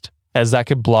crossed, as that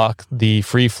could block the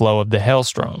free flow of the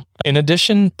hailstorm. In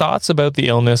addition, thoughts about the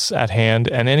illness at hand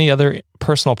and any other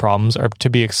personal problems are to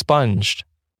be expunged.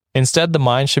 Instead, the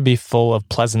mind should be full of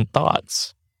pleasant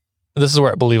thoughts. This is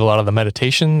where I believe a lot of the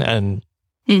meditation and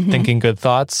thinking good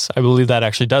thoughts, I believe that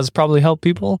actually does probably help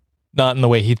people. Not in the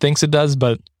way he thinks it does,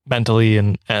 but mentally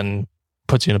and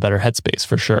puts you in a better headspace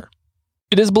for sure.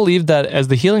 It is believed that as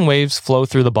the healing waves flow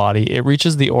through the body, it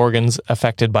reaches the organs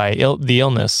affected by the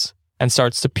illness and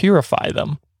starts to purify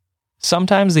them.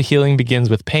 Sometimes the healing begins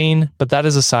with pain, but that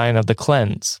is a sign of the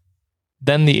cleanse.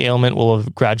 Then the ailment will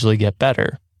gradually get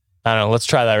better. I don't know, let's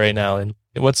try that right now. And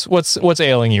what's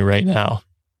ailing you right now?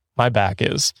 My back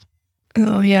is.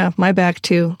 Oh yeah, my back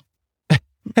too.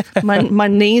 my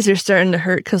knees are starting to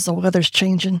hurt because the weather's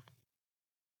changing.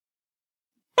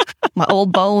 My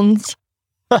old bones.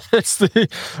 It's the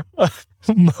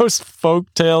most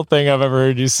folktale thing I've ever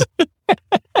heard you say.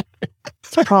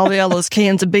 It's probably all those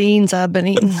cans of beans I've been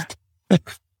eating.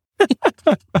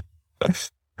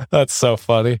 That's so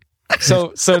funny.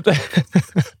 So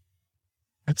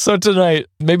tonight,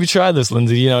 maybe try this,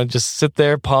 Lindsay. You know, just sit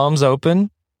there, palms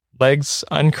open, legs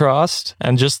uncrossed,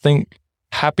 and just think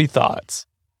happy thoughts.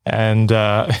 And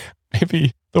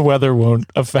maybe the weather won't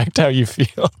affect how you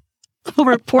feel. I'll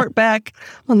report back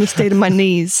on the state of my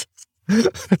knees.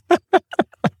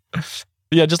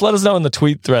 Yeah, just let us know in the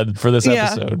tweet thread for this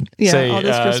episode. Yeah, I'll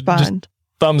just respond. Just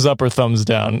thumbs up or thumbs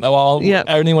down.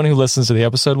 Anyone who listens to the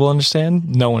episode will understand.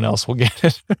 No one else will get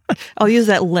it. I'll use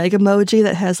that leg emoji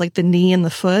that has like the knee and the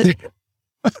foot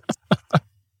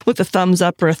with a thumbs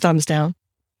up or a thumbs down.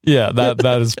 Yeah,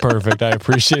 that is perfect. I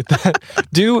appreciate that.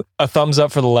 Do a thumbs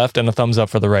up for the left and a thumbs up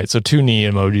for the right. So 2 knee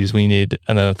emojis we need,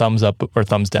 and then a thumbs up or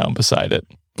thumbs down beside it.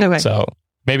 Okay. So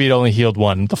maybe it only healed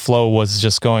one. The flow was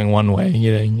just going one way.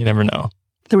 You never know.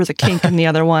 There was a kink in the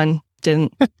other one.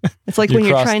 Didn't. It's like when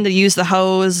you're trying to use the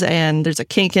hose and there's a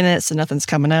kink in it, so nothing's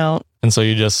coming out. And so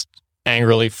you just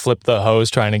angrily flip the hose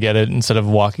trying to get it instead of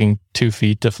walking 2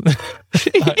 feet to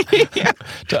unkink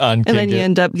and then you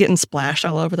end up getting splashed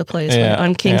all over the place when it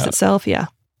unkinks itself. Yeah.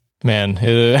 Man,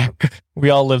 we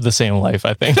all live the same life,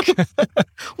 I think.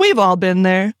 We've all been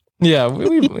there. Yeah,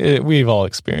 we've all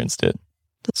experienced it.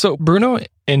 So Bruno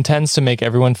intends to make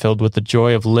everyone filled with the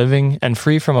joy of living and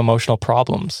free from emotional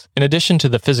problems, in addition to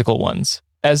the physical ones.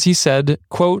 As he said,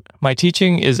 quote, "My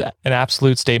teaching is an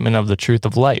absolute statement of the truth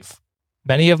of life.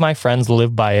 Many of my friends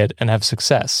live by it and have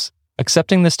success.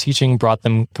 Accepting this teaching brought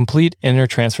them complete inner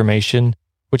transformation,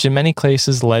 which in many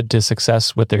cases led to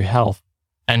success with their health."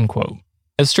 End quote.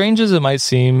 As strange as it might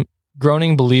seem,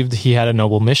 Groening believed he had a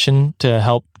noble mission to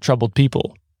help troubled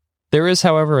people. There is,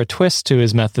 however, a twist to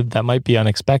his method that might be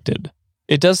unexpected.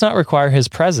 It does not require his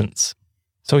presence.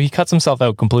 So he cuts himself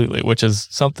out completely, which is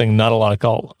something not a lot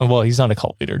of he's not a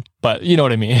cult leader, but you know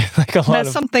what I mean?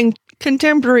 That's something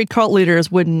contemporary cult leaders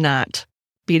would not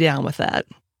be down with that.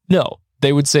 No,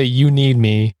 they would say, you need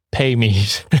me, pay me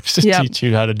to teach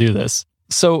you how to do this.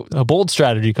 So a bold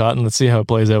strategy, Cotton. Let's see how it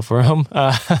plays out for him.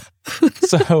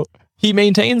 So he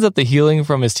maintains that the healing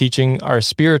from his teaching are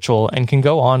spiritual and can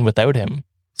go on without him.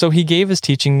 So he gave his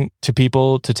teaching to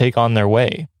people to take on their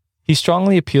way. He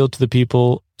strongly appealed to the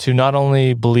people to not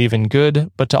only believe in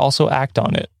good, but to also act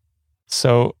on it.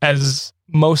 So as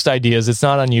most ideas, it's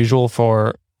not unusual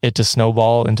for it to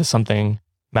snowball into something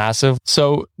massive.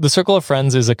 So the Circle of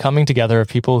Friends is a coming together of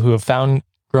people who have found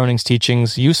Groening's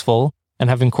teachings useful and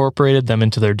have incorporated them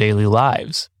into their daily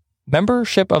lives.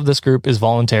 Membership of this group is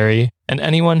voluntary, and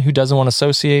anyone who doesn't want to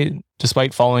associate,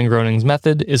 despite following Groening's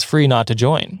method, is free not to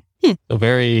join. So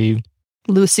very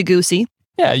loosey-goosey.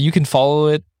 Yeah, you can follow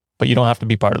it, but you don't have to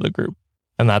be part of the group.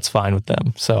 And that's fine with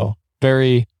them. So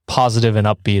very positive and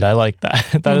upbeat. I like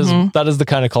that. That is the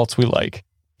kind of cults we like.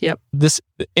 Yep. This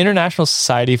International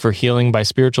Society for Healing by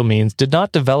Spiritual Means did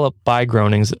not develop by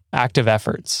Groening's active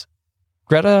efforts.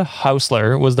 Greta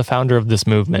Hausler was the founder of this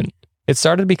movement. It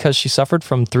started because she suffered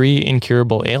from 3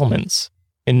 incurable ailments.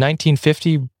 In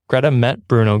 1950, Greta met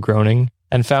Bruno Groening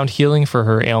and found healing for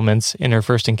her ailments in her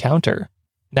first encounter.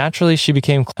 Naturally, she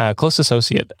became a close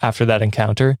associate after that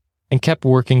encounter and kept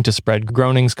working to spread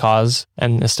Groening's cause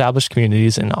and establish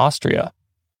communities in Austria.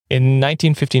 In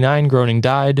 1959, Groening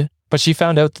died, but she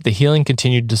found out that the healing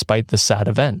continued despite this sad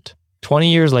event. 20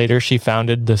 years later, she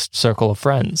founded the Circle of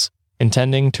Friends,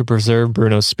 intending to preserve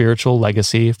Bruno's spiritual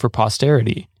legacy for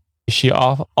posterity. She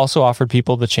also offered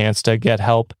people the chance to get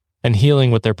help and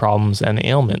healing with their problems and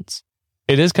ailments.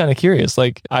 It is kind of curious.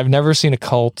 Like, I've never seen a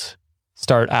cult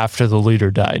start after the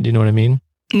leader died. You know what I mean?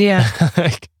 Yeah.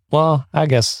 Well, I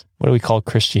guess, what do we call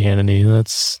Christianity?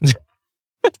 That's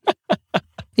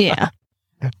Yeah.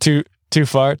 Too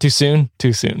far? Too soon?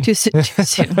 Too soon. Too soon.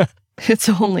 It's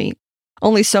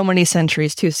only so many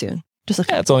centuries too soon. Just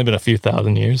like it's only been a few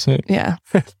thousand years. Yeah.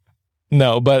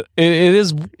 No, but it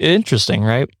is interesting,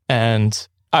 right? And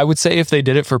I would say if they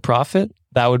did it for profit,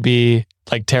 that would be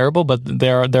like terrible, but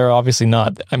they're obviously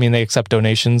not. I mean, they accept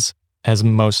donations as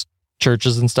most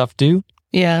churches and stuff do.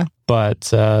 Yeah.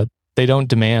 But they don't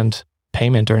demand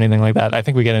payment or anything like that. I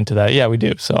think we get into that. Yeah, we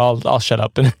do. So I'll shut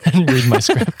up and read my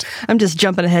script. I'm just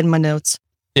jumping ahead in my notes.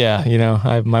 Yeah,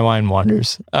 my mind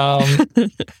wanders.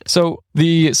 So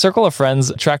the Circle of Friends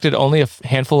attracted only a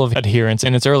handful of adherents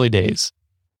in its early days.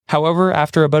 However,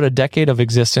 after about a decade of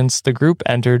existence, the group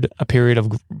entered a period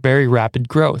of very rapid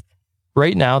growth.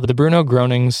 Right now, the Bruno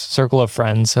Gronings Circle of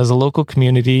Friends has a local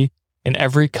community in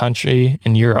every country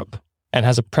in Europe and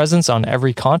has a presence on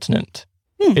every continent.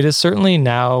 It is certainly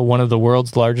now one of the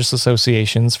world's largest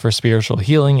associations for spiritual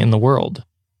healing in the world.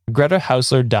 Greta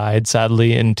Hausler died,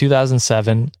 sadly, in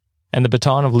 2007, and the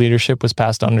baton of leadership was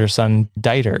passed on to her son,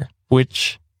 Dieter,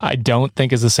 which I don't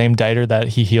think is the same Dieter that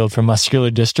he healed from muscular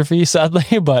dystrophy,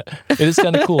 sadly, but it is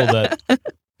kind of cool that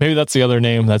maybe that's the other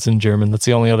name that's in German. That's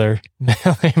the only other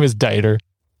name is Dieter.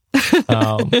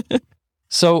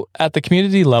 So at the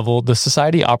community level, the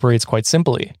society operates quite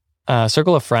simply.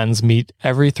 Circle of Friends meet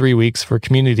every 3 weeks for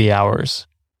community hours.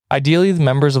 Ideally, the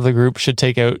members of the group should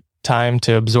take out time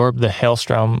to absorb the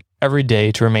hailstrom every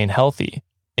day to remain healthy.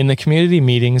 In the community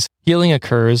meetings, healing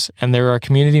occurs, and there are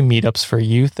community meetups for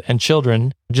youth and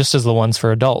children, just as the ones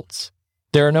for adults.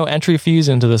 There are no entry fees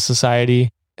into the society.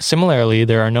 Similarly,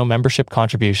 there are no membership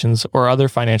contributions or other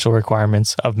financial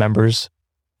requirements of members.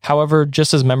 However,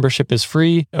 just as membership is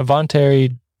free,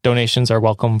 voluntary donations are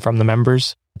welcome from the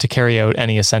members to carry out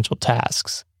any essential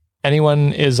tasks.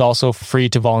 Anyone is also free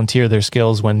to volunteer their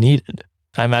skills when needed.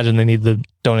 I imagine they need the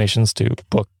donations to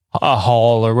book a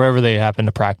hall or wherever they happen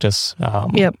to practice.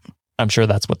 Yep. I'm sure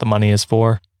that's what the money is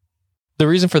for. The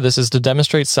reason for this is to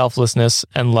demonstrate selflessness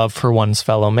and love for one's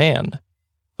fellow man.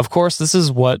 Of course, this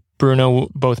is what Bruno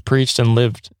both preached and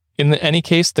lived. In any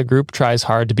case, the group tries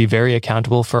hard to be very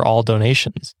accountable for all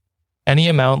donations. Any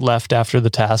amount left after the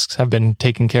tasks have been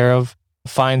taken care of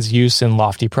finds use in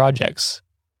lofty projects.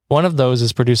 One of those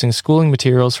is producing schooling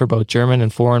materials for both German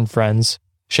and foreign friends,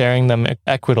 sharing them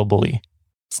equitably.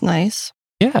 It's nice.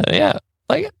 Yeah.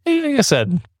 Like I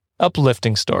said,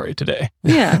 uplifting story today.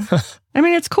 Yeah. I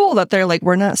mean, it's cool that they're like,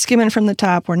 we're not skimming from the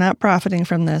top. We're not profiting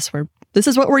from this. This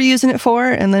is what we're using it for.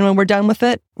 And then when we're done with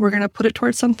it, we're going to put it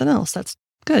towards something else. That's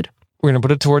good. We're going to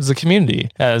put it towards the community,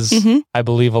 as I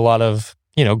believe a lot of,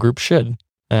 groups should.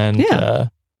 And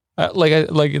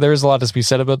like there's a lot to be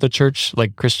said about the church,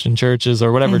 like Christian churches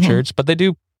or whatever church, but they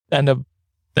do end up,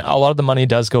 a lot of the money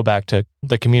does go back to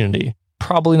the community.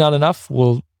 Probably not enough.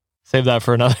 We'll save that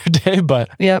for another day, but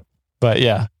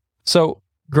yeah. So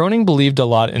Groning believed a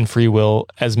lot in free will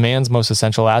as man's most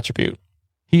essential attribute.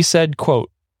 He said, quote,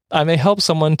 "I may help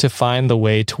someone to find the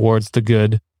way towards the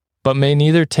good, but may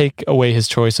neither take away his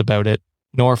choice about it,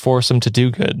 nor force him to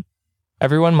do good.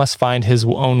 Everyone must find his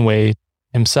own way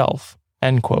himself,"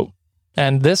 end quote.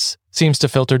 And this seems to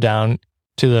filter down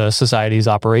to the society's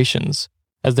operations,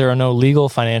 as there are no legal,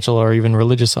 financial, or even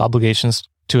religious obligations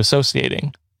to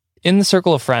associating. In the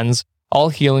Circle of Friends, all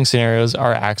healing scenarios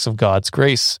are acts of God's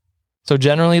grace. So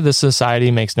generally, the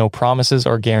society makes no promises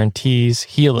or guarantees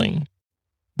healing.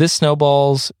 This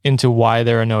snowballs into why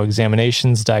there are no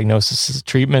examinations, diagnoses,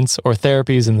 treatments, or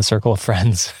therapies in the Circle of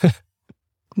Friends.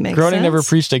 Groning never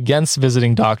preached against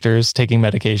visiting doctors, taking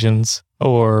medications,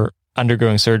 or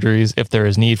undergoing surgeries if there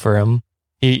is need for him.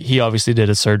 He obviously did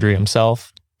a surgery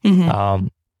himself.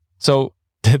 So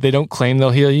they don't claim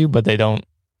they'll heal you, but they don't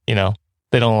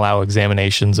allow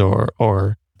examinations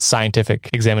or scientific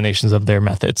examinations of their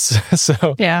methods.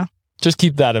 So just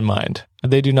keep that in mind.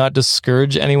 They do not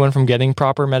discourage anyone from getting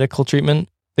proper medical treatment.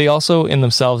 They also in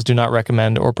themselves do not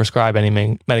recommend or prescribe any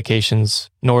medications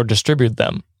nor distribute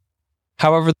them.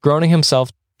 However, Groning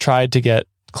himself tried to get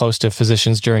close to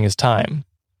physicians during his time.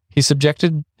 He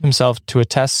subjected himself to a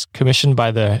test commissioned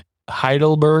by the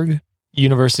Heidelberg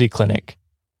University Clinic,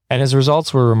 and his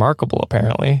results were remarkable,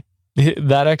 apparently.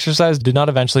 That exercise did not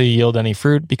eventually yield any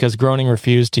fruit because Groning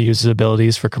refused to use his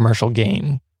abilities for commercial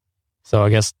gain. So I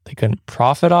guess they couldn't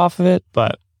profit off of it,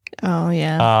 but... Oh,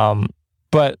 yeah.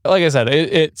 But like I said,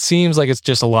 it seems like it's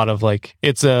just a lot of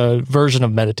it's a version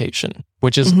of meditation,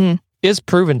 which is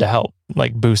proven to help,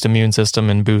 boost immune system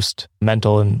and boost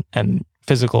mental and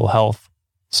physical health.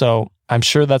 So I'm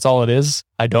sure that's all it is.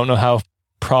 I don't know how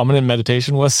prominent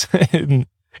meditation was in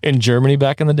Germany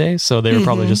back in the day. So they were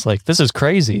probably just like, this is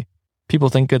crazy. People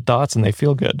think good thoughts and they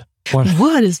feel good.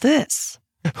 What is this?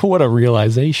 What a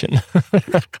realization.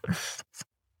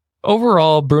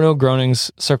 Overall, Bruno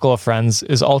Groning's circle of friends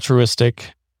is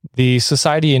altruistic. The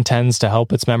society intends to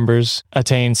help its members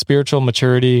attain spiritual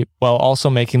maturity while also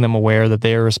making them aware that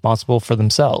they are responsible for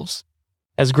themselves.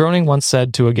 As Groning once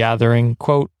said to a gathering,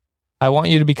 quote, "I want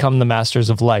you to become the masters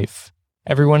of life.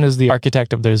 Everyone is the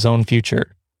architect of their own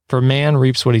future, for man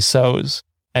reaps what he sows,"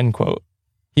 end quote.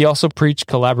 He also preached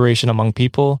collaboration among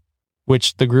people,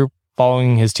 which the group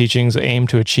following his teachings aim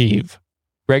to achieve.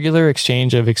 Regular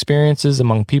exchange of experiences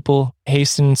among people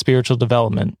hasten spiritual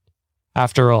development.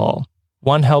 After all,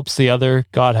 one helps the other,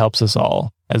 God helps us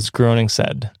all, as Groning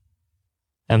said.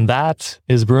 And that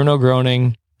is Bruno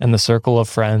Groning and the Circle of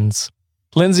Friends.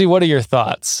 Lindsay, what are your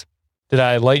thoughts? Did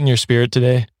I lighten your spirit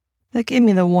today? That gave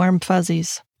me the warm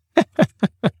fuzzies.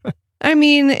 I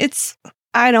mean,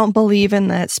 I don't believe in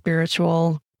that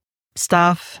spiritual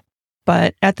stuff,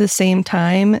 but at the same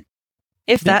time,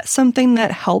 if that's something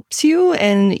that helps you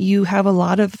and you have a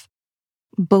lot of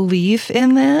belief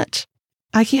in that,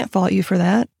 I can't fault you for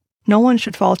that. No one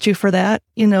should fault you for that.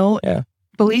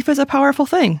 Belief is a powerful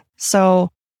thing.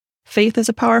 So faith is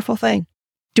a powerful thing.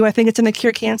 Do I think it's going to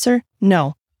cure cancer?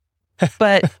 No.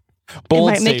 But it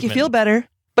might make you feel better.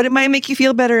 But it might make you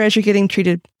feel better as you're getting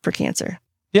treated for cancer.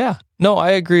 Yeah. No,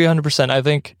 I agree 100%. I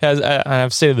think, as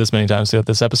I've stated this many times throughout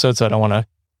this episode, so I don't want to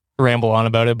ramble on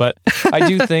about it, but I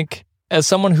do think as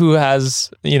someone who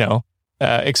has,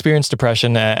 experienced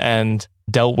depression and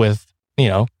dealt with,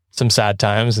 some sad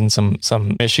times and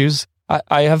some issues,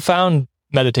 I have found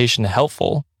meditation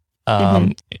helpful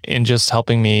in just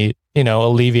helping me,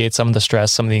 alleviate some of the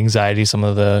stress, some of the anxiety, some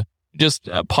of the just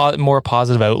more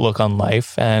positive outlook on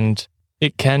life. And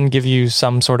it can give you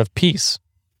some sort of peace.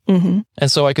 Mm-hmm.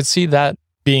 And so I could see that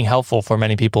being helpful for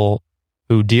many people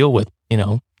who deal with,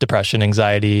 depression,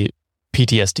 anxiety,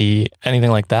 PTSD,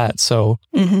 anything like that. So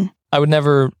I would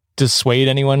never dissuade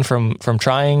anyone from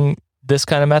trying this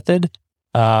kind of method.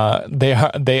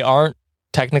 They aren't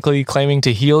technically claiming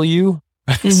to heal you.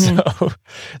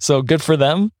 So good for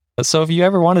them. So if you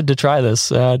ever wanted to try this,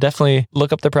 definitely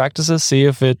look up the practices, see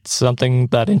if it's something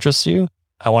that interests you.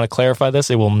 I want to clarify this.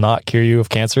 It will not cure you of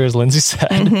cancer, as Lindsay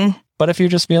said. But if you're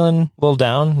just feeling a little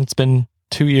down, it's been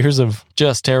 2 years of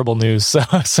just terrible news.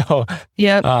 So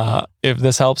if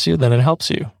this helps you, then it helps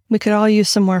you. We could all use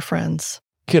some more friends.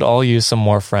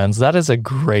 That is a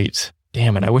great,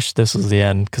 damn it. I wish this was the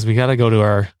end because we got to go to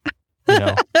our,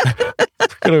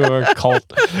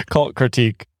 cult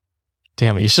critique.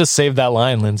 Damn it. You should save that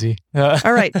line, Lindsay. All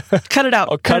right. Cut it out.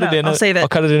 I'll save it. I'll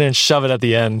cut it in and shove it at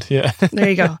the end. Yeah. There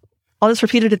you go. I'll just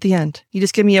repeat it at the end. You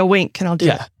just give me a wink and I'll do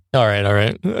it. All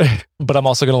right. But I'm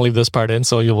also going to leave this part in,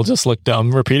 so you will just look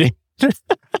dumb repeating.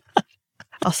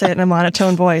 I'll say it in a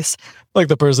monotone voice. Like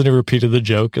the person who repeated the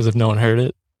joke as if no one heard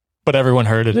it. But everyone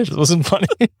heard it. It just wasn't funny.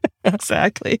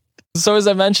 Exactly. So as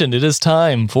I mentioned, it is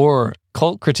time for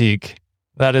Cult Critique.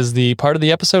 That is the part of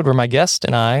the episode where my guest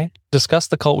and I discuss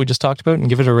the cult we just talked about and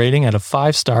give it a rating out of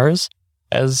 5 stars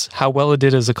as how well it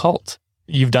did as a cult.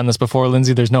 You've done this before,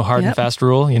 Lindsay. There's no hard and fast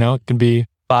rule. It can be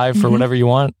 5 for whatever you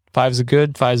want. 5's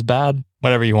good, 5's bad,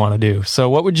 whatever you want to do. So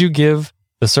what would you give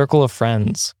the Circle of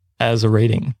Friends as a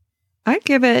rating? I'd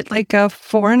give it like a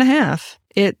 4.5.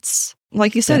 It's,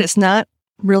 like you said, it's not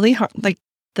really hard. Like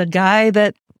the guy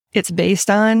that it's based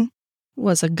on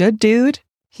was a good dude.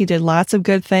 He did lots of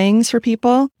good things for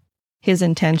people. His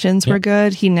intentions were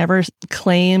good. He never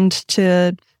claimed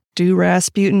to do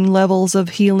Rasputin levels of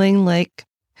healing like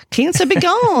cancer be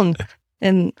gone.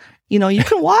 And, you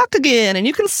can walk again and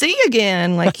you can see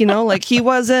again. Like he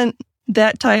wasn't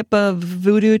that type of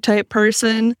voodoo type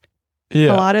person.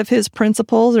 Yeah. A lot of his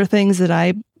principles are things that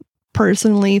I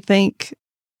personally think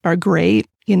are great,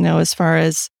 as far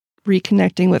as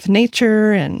reconnecting with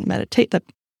nature and the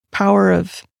power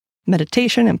of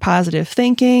meditation and positive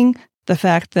thinking. The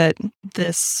fact that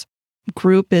this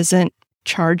group isn't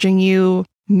charging you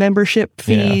membership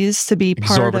fees to be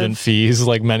part of exorbitant fees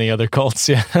like many other cults.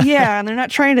 Yeah, and they're not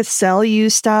trying to sell you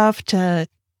stuff to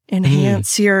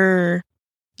enhance your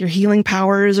healing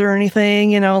powers or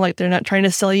anything, like they're not trying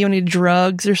to sell you any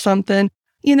drugs or something,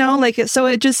 so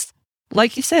it just,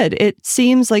 like you said, it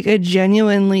seems like a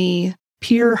genuinely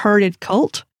pure-hearted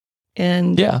cult.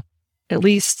 And at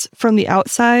least from the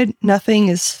outside, nothing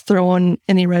is throwing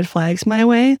any red flags my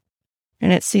way.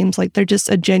 And it seems like they're just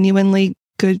a genuinely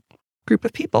good group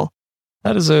of people.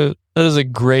 That is a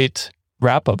great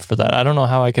wrap up for that. I don't know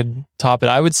how I could top it.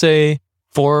 I would say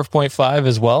 4.5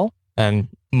 as well. And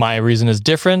my reason is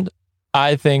different.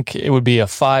 I think it would be a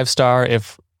 5-star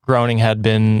if Groning had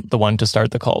been the one to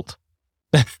start the cult.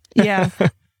 Yeah.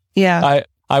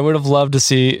 I would have loved to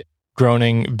see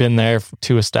Groening been there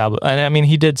to establish, and I mean,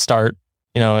 he did start,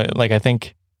 like I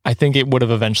think it would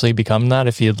have eventually become that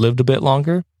if he had lived a bit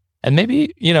longer. And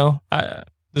maybe, this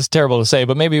is terrible to say,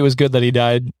 but maybe it was good that he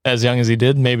died as young as he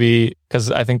did. Maybe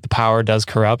because I think the power does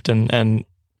corrupt, and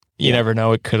you never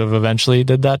know, it could have eventually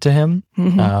did that to him.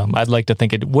 Mm-hmm. I'd like to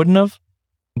think it wouldn't have,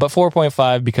 but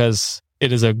 4.5 because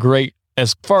it is a great,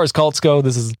 as far as cults go,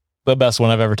 this is the best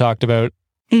one I've ever talked about.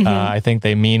 Mm-hmm. I think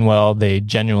they mean well. They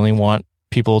genuinely want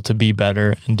people to be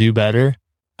better and do better.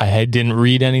 I didn't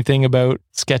read anything about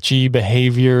sketchy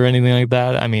behavior or anything like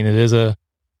that. I mean, it is a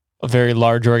very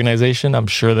large organization. I'm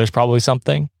sure there's probably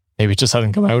something. Maybe it just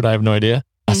hasn't come out. I have no idea.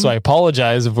 So I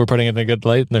apologize if we're putting it in a good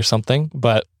light and there's something.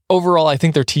 But overall, I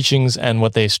think their teachings and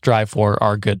what they strive for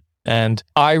are good. And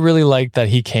I really like that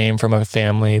he came from a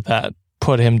family that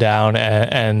put him down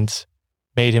and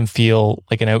made him feel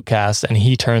like an outcast, and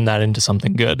he turned that into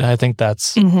something good. I think that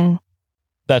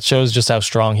shows just how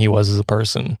strong he was as a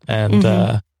person. And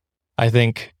I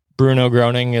think Bruno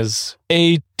Groening is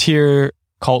a tier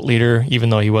cult leader, even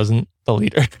though he wasn't the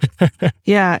leader.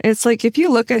 Yeah, it's like if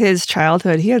you look at his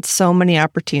childhood, he had so many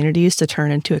opportunities to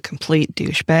turn into a complete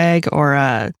douchebag or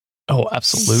a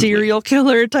absolutely serial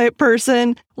killer type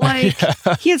person. Like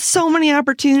he had so many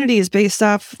opportunities based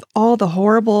off all the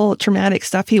horrible traumatic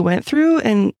stuff he went through,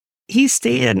 and he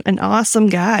stayed an awesome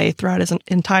guy throughout his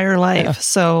entire life. Yeah.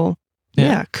 So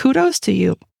yeah, kudos to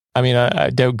you. I mean, I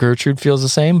doubt Gertrude feels the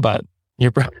same, but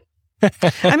you're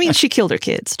I mean, she killed her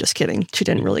kids. Just kidding. She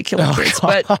didn't really kill her kids,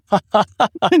 but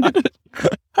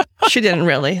she didn't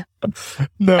really.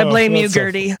 No, I blame you,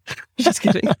 Gertie. Just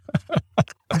kidding.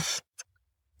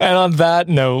 And on that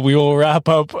note, we will wrap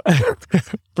up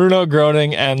Bruno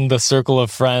Groening and the Circle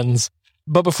of Friends.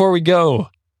 But before we go,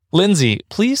 Lindsay,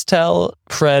 please tell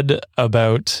Fred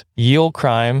about Ye Olde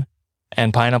Crime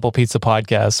and Pineapple Pizza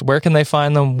Podcast. Where can they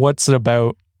find them? What's it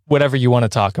about? Whatever you want to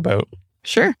talk about.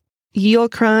 Sure. Ye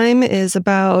Olde Crime is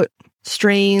about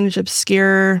strange,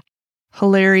 obscure,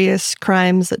 hilarious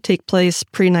crimes that take place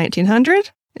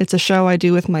pre-1900. It's a show I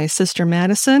do with my sister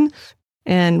Madison,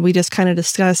 and we just kind of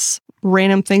discuss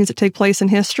random things that take place in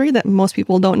history that most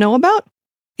people don't know about.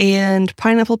 And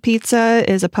Pineapple Pizza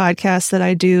is a podcast that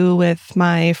I do with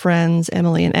my friends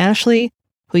Emily and Ashley,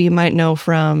 who you might know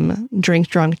from Drink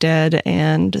Drunk Dead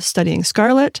and Studying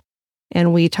Scarlet.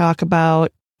 And we talk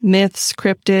about myths,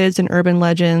 cryptids, and urban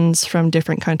legends from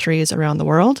different countries around the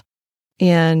world.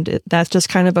 And that's just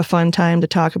kind of a fun time to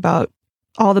talk about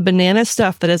all the banana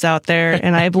stuff that is out there.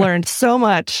 And I've learned so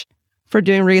much for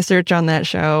doing research on that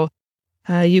show.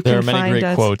 There are many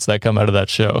great quotes that come out of that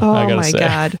show. Oh I gotta my say.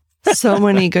 God. So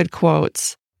many good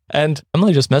quotes. And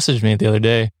Emily just messaged me the other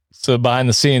day. So behind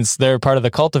the scenes, they're part of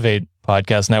the Cultivate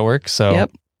podcast network. So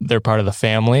they're part of the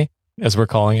family, as we're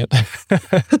calling it.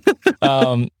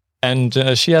 And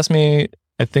she asked me,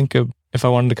 I think, if I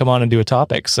wanted to come on and do a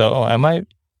topic. So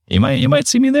you might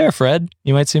see me there, Fred.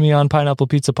 You might see me on Pineapple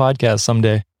Pizza Podcast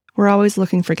someday. We're always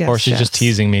looking for guests. Or she's just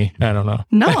teasing me. I don't know.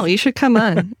 No, you should come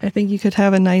on. I think you could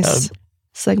have a nice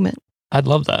segment. I'd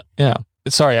love that. Yeah.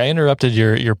 Sorry, I interrupted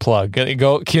your plug.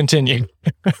 Go continue.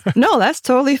 No, that's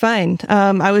totally fine.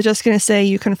 I was just going to say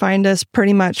you can find us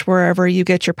pretty much wherever you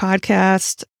get your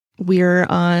podcast. We're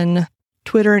on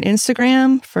Twitter and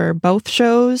Instagram for both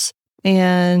shows.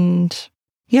 And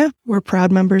yeah, we're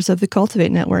proud members of the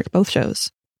Cultivate Network, both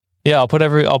shows. Yeah, I'll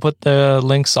put the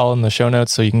links all in the show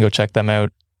notes so you can go check them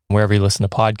out wherever you listen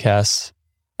to podcasts.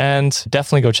 And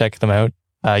definitely go check them out.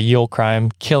 Ye Olde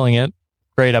Crime, killing it.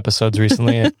 Great episodes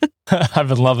recently. I've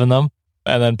been loving them.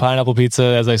 And then Pineapple Pizza,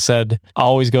 as I said,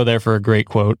 always go there for a great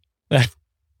quote.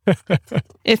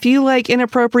 If you like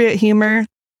inappropriate humor,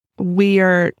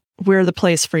 we're the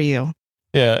place for you.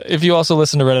 Yeah. If you also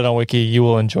listen to Reddit on Wiki, you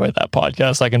will enjoy that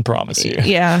podcast. I can promise you.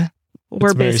 Yeah.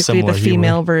 We're basically the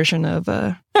female version of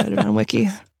Reddit on Wiki.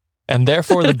 And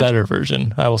therefore the better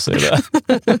version. I will say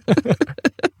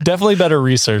that. Definitely better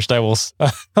researched.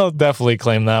 I'll definitely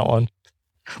claim that one.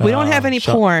 We don't have any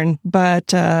porn, but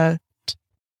there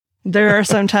are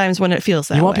some times when it feels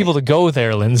that way. You want people to go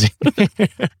there, Lindsay.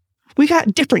 We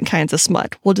got different kinds of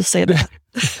smut. We'll just say that.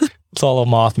 It's all a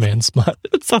Mothman smut.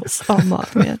 It's all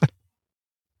Mothman.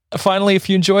 Finally, if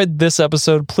you enjoyed this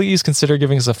episode, please consider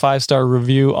giving us a 5-star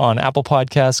review on Apple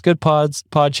Podcasts, Good Pods,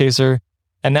 Podchaser,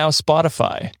 and now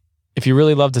Spotify. If you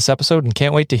really loved this episode and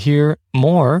can't wait to hear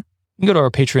more, you can go to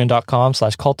our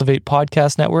patreon.com/cultivate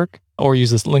podcast network or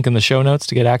use this link in the show notes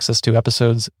to get access to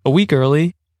episodes a week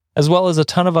early, as well as a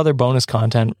ton of other bonus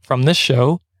content from this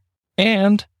show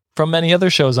and from many other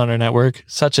shows on our network,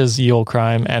 such as Ye Olde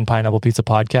Crime and Pineapple Pizza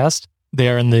Podcast. They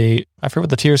are in I forget what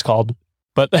the tier's called,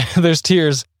 but there's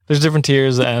tiers. There's different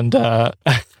tiers, and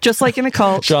just like in a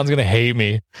cult. Sean's gonna hate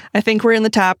me. I think we're in the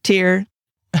top tier,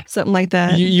 something like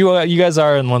that. You guys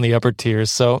are in one of the upper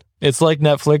tiers, so it's like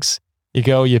Netflix. You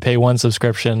go, you pay one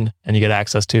subscription, and you get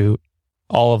access to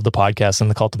all of the podcasts in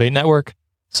the Cultivate network.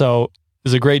 So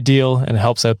it's a great deal, and it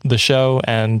helps out the show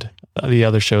and the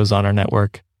other shows on our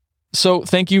network. So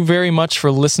thank you very much for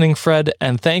listening, Fred,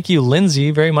 and thank you,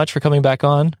 Lindsay, very much for coming back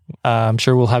on. I'm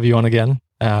sure we'll have you on again.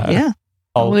 Yeah,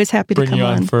 always happy to bring come you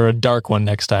on for a dark one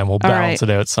next time. We'll balance it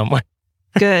out somewhere.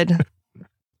 Good.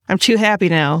 I'm too happy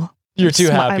now. You're too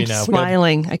happy now. I'm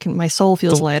smiling. My soul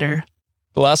feels lighter.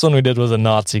 The last one we did was a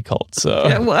Nazi cult, so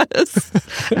it was.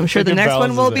 I'm sure the next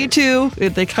one will be too.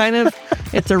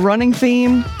 It's a running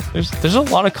theme. There's a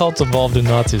lot of cults involved in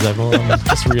Nazis. I'm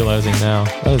just realizing now.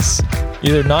 That is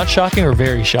either not shocking or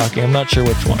very shocking. I'm not sure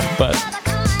which one, but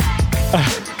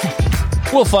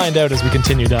we'll find out as we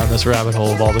continue down this rabbit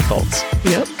hole of all the cults.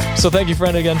 Yep. So thank you,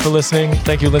 friend, again for listening.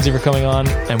 Thank you, Lindsay, for coming on,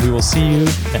 and we will see you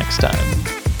next time.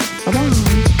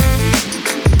 Bye-bye.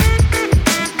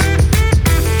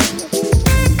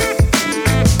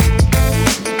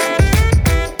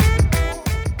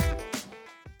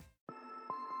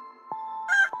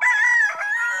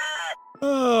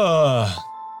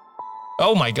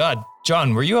 Oh my God,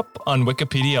 John, were you up on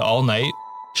Wikipedia all night?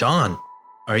 John,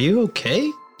 are you okay?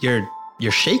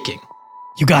 You're shaking.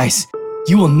 You guys,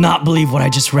 you will not believe what I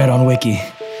just read on Wiki.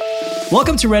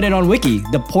 Welcome to Reddit on Wiki,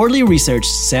 the poorly researched,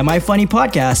 semi-funny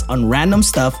podcast on random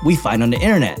stuff we find on the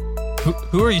internet.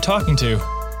 Who are you talking to?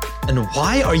 And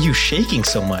why are you shaking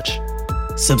so much?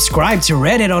 Subscribe to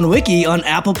Reddit on Wiki on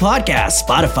Apple Podcasts,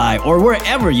 Spotify, or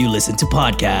wherever you listen to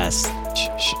podcasts.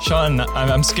 Sean,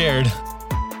 I'm scared.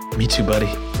 Me too, buddy.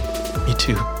 Me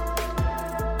too.